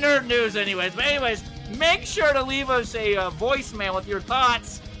 We've got nerd news anyways. But anyways, make sure to leave us a voicemail with your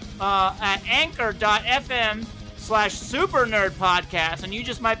thoughts at anchor.fm/Super Nerd Podcast, and you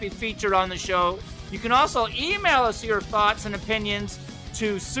just might be featured on the show. You can also email us your thoughts and opinions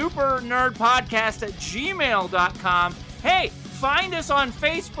to supernerdpodcast@gmail.com. Hey, find us on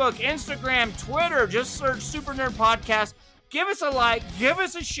Facebook, Instagram, Twitter. Just search Super Nerd Podcast. Give us a like, give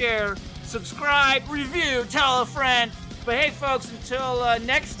us a share, subscribe, review, tell a friend. But hey, folks, until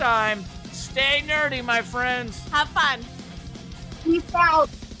next time, stay nerdy, my friends. Have fun. Peace out.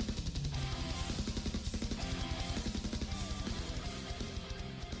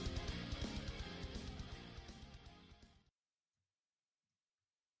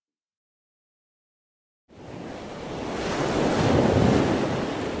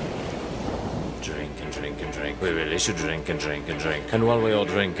 We really should drink and drink and drink. And while we all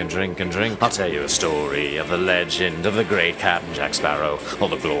drink and drink and drink, I'll tell you a story of the legend of the great Captain Jack Sparrow. All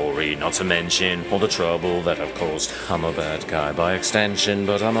the glory, not to mention all the trouble that I've caused. I'm a bad guy by extension,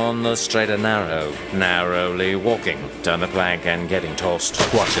 but I'm on the straight and narrow. Narrowly walking down the plank and getting tossed.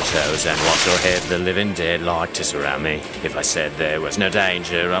 Watch your toes and watch your head. The living dead like to surround me. If I said there was no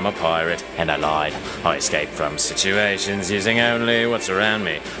danger, I'm a pirate, and I lied. I escaped from situations using only what's around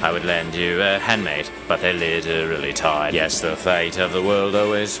me. I would lend you a handmate, but they literally tied. Yes, the fate of the world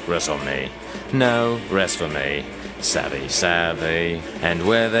always rests on me. No rest for me. Savvy, savvy. And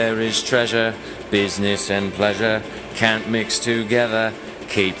where there is treasure, business and pleasure can't mix together.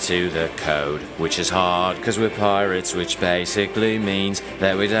 keep to the code, which is hard because we're pirates, which basically means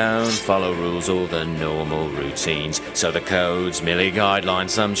that we don't follow rules or the normal routines. So the code's merely guidelines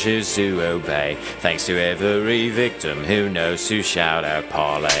some choose to obey, thanks to every victim who knows to shout out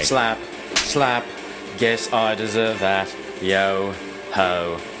parlay. Slap, slap, guess I deserve that. Yo,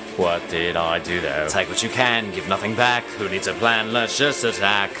 ho, what did I do though? Take what you can, give nothing back. Who needs a plan? Let's just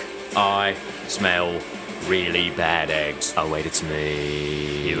attack. I smell really bad eggs. Oh wait, it's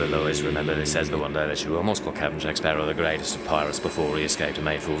me. You will always remember this as the one day that you almost called Captain Jack Sparrow the greatest of pirates before he escaped and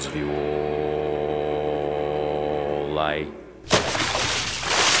made fools of you all.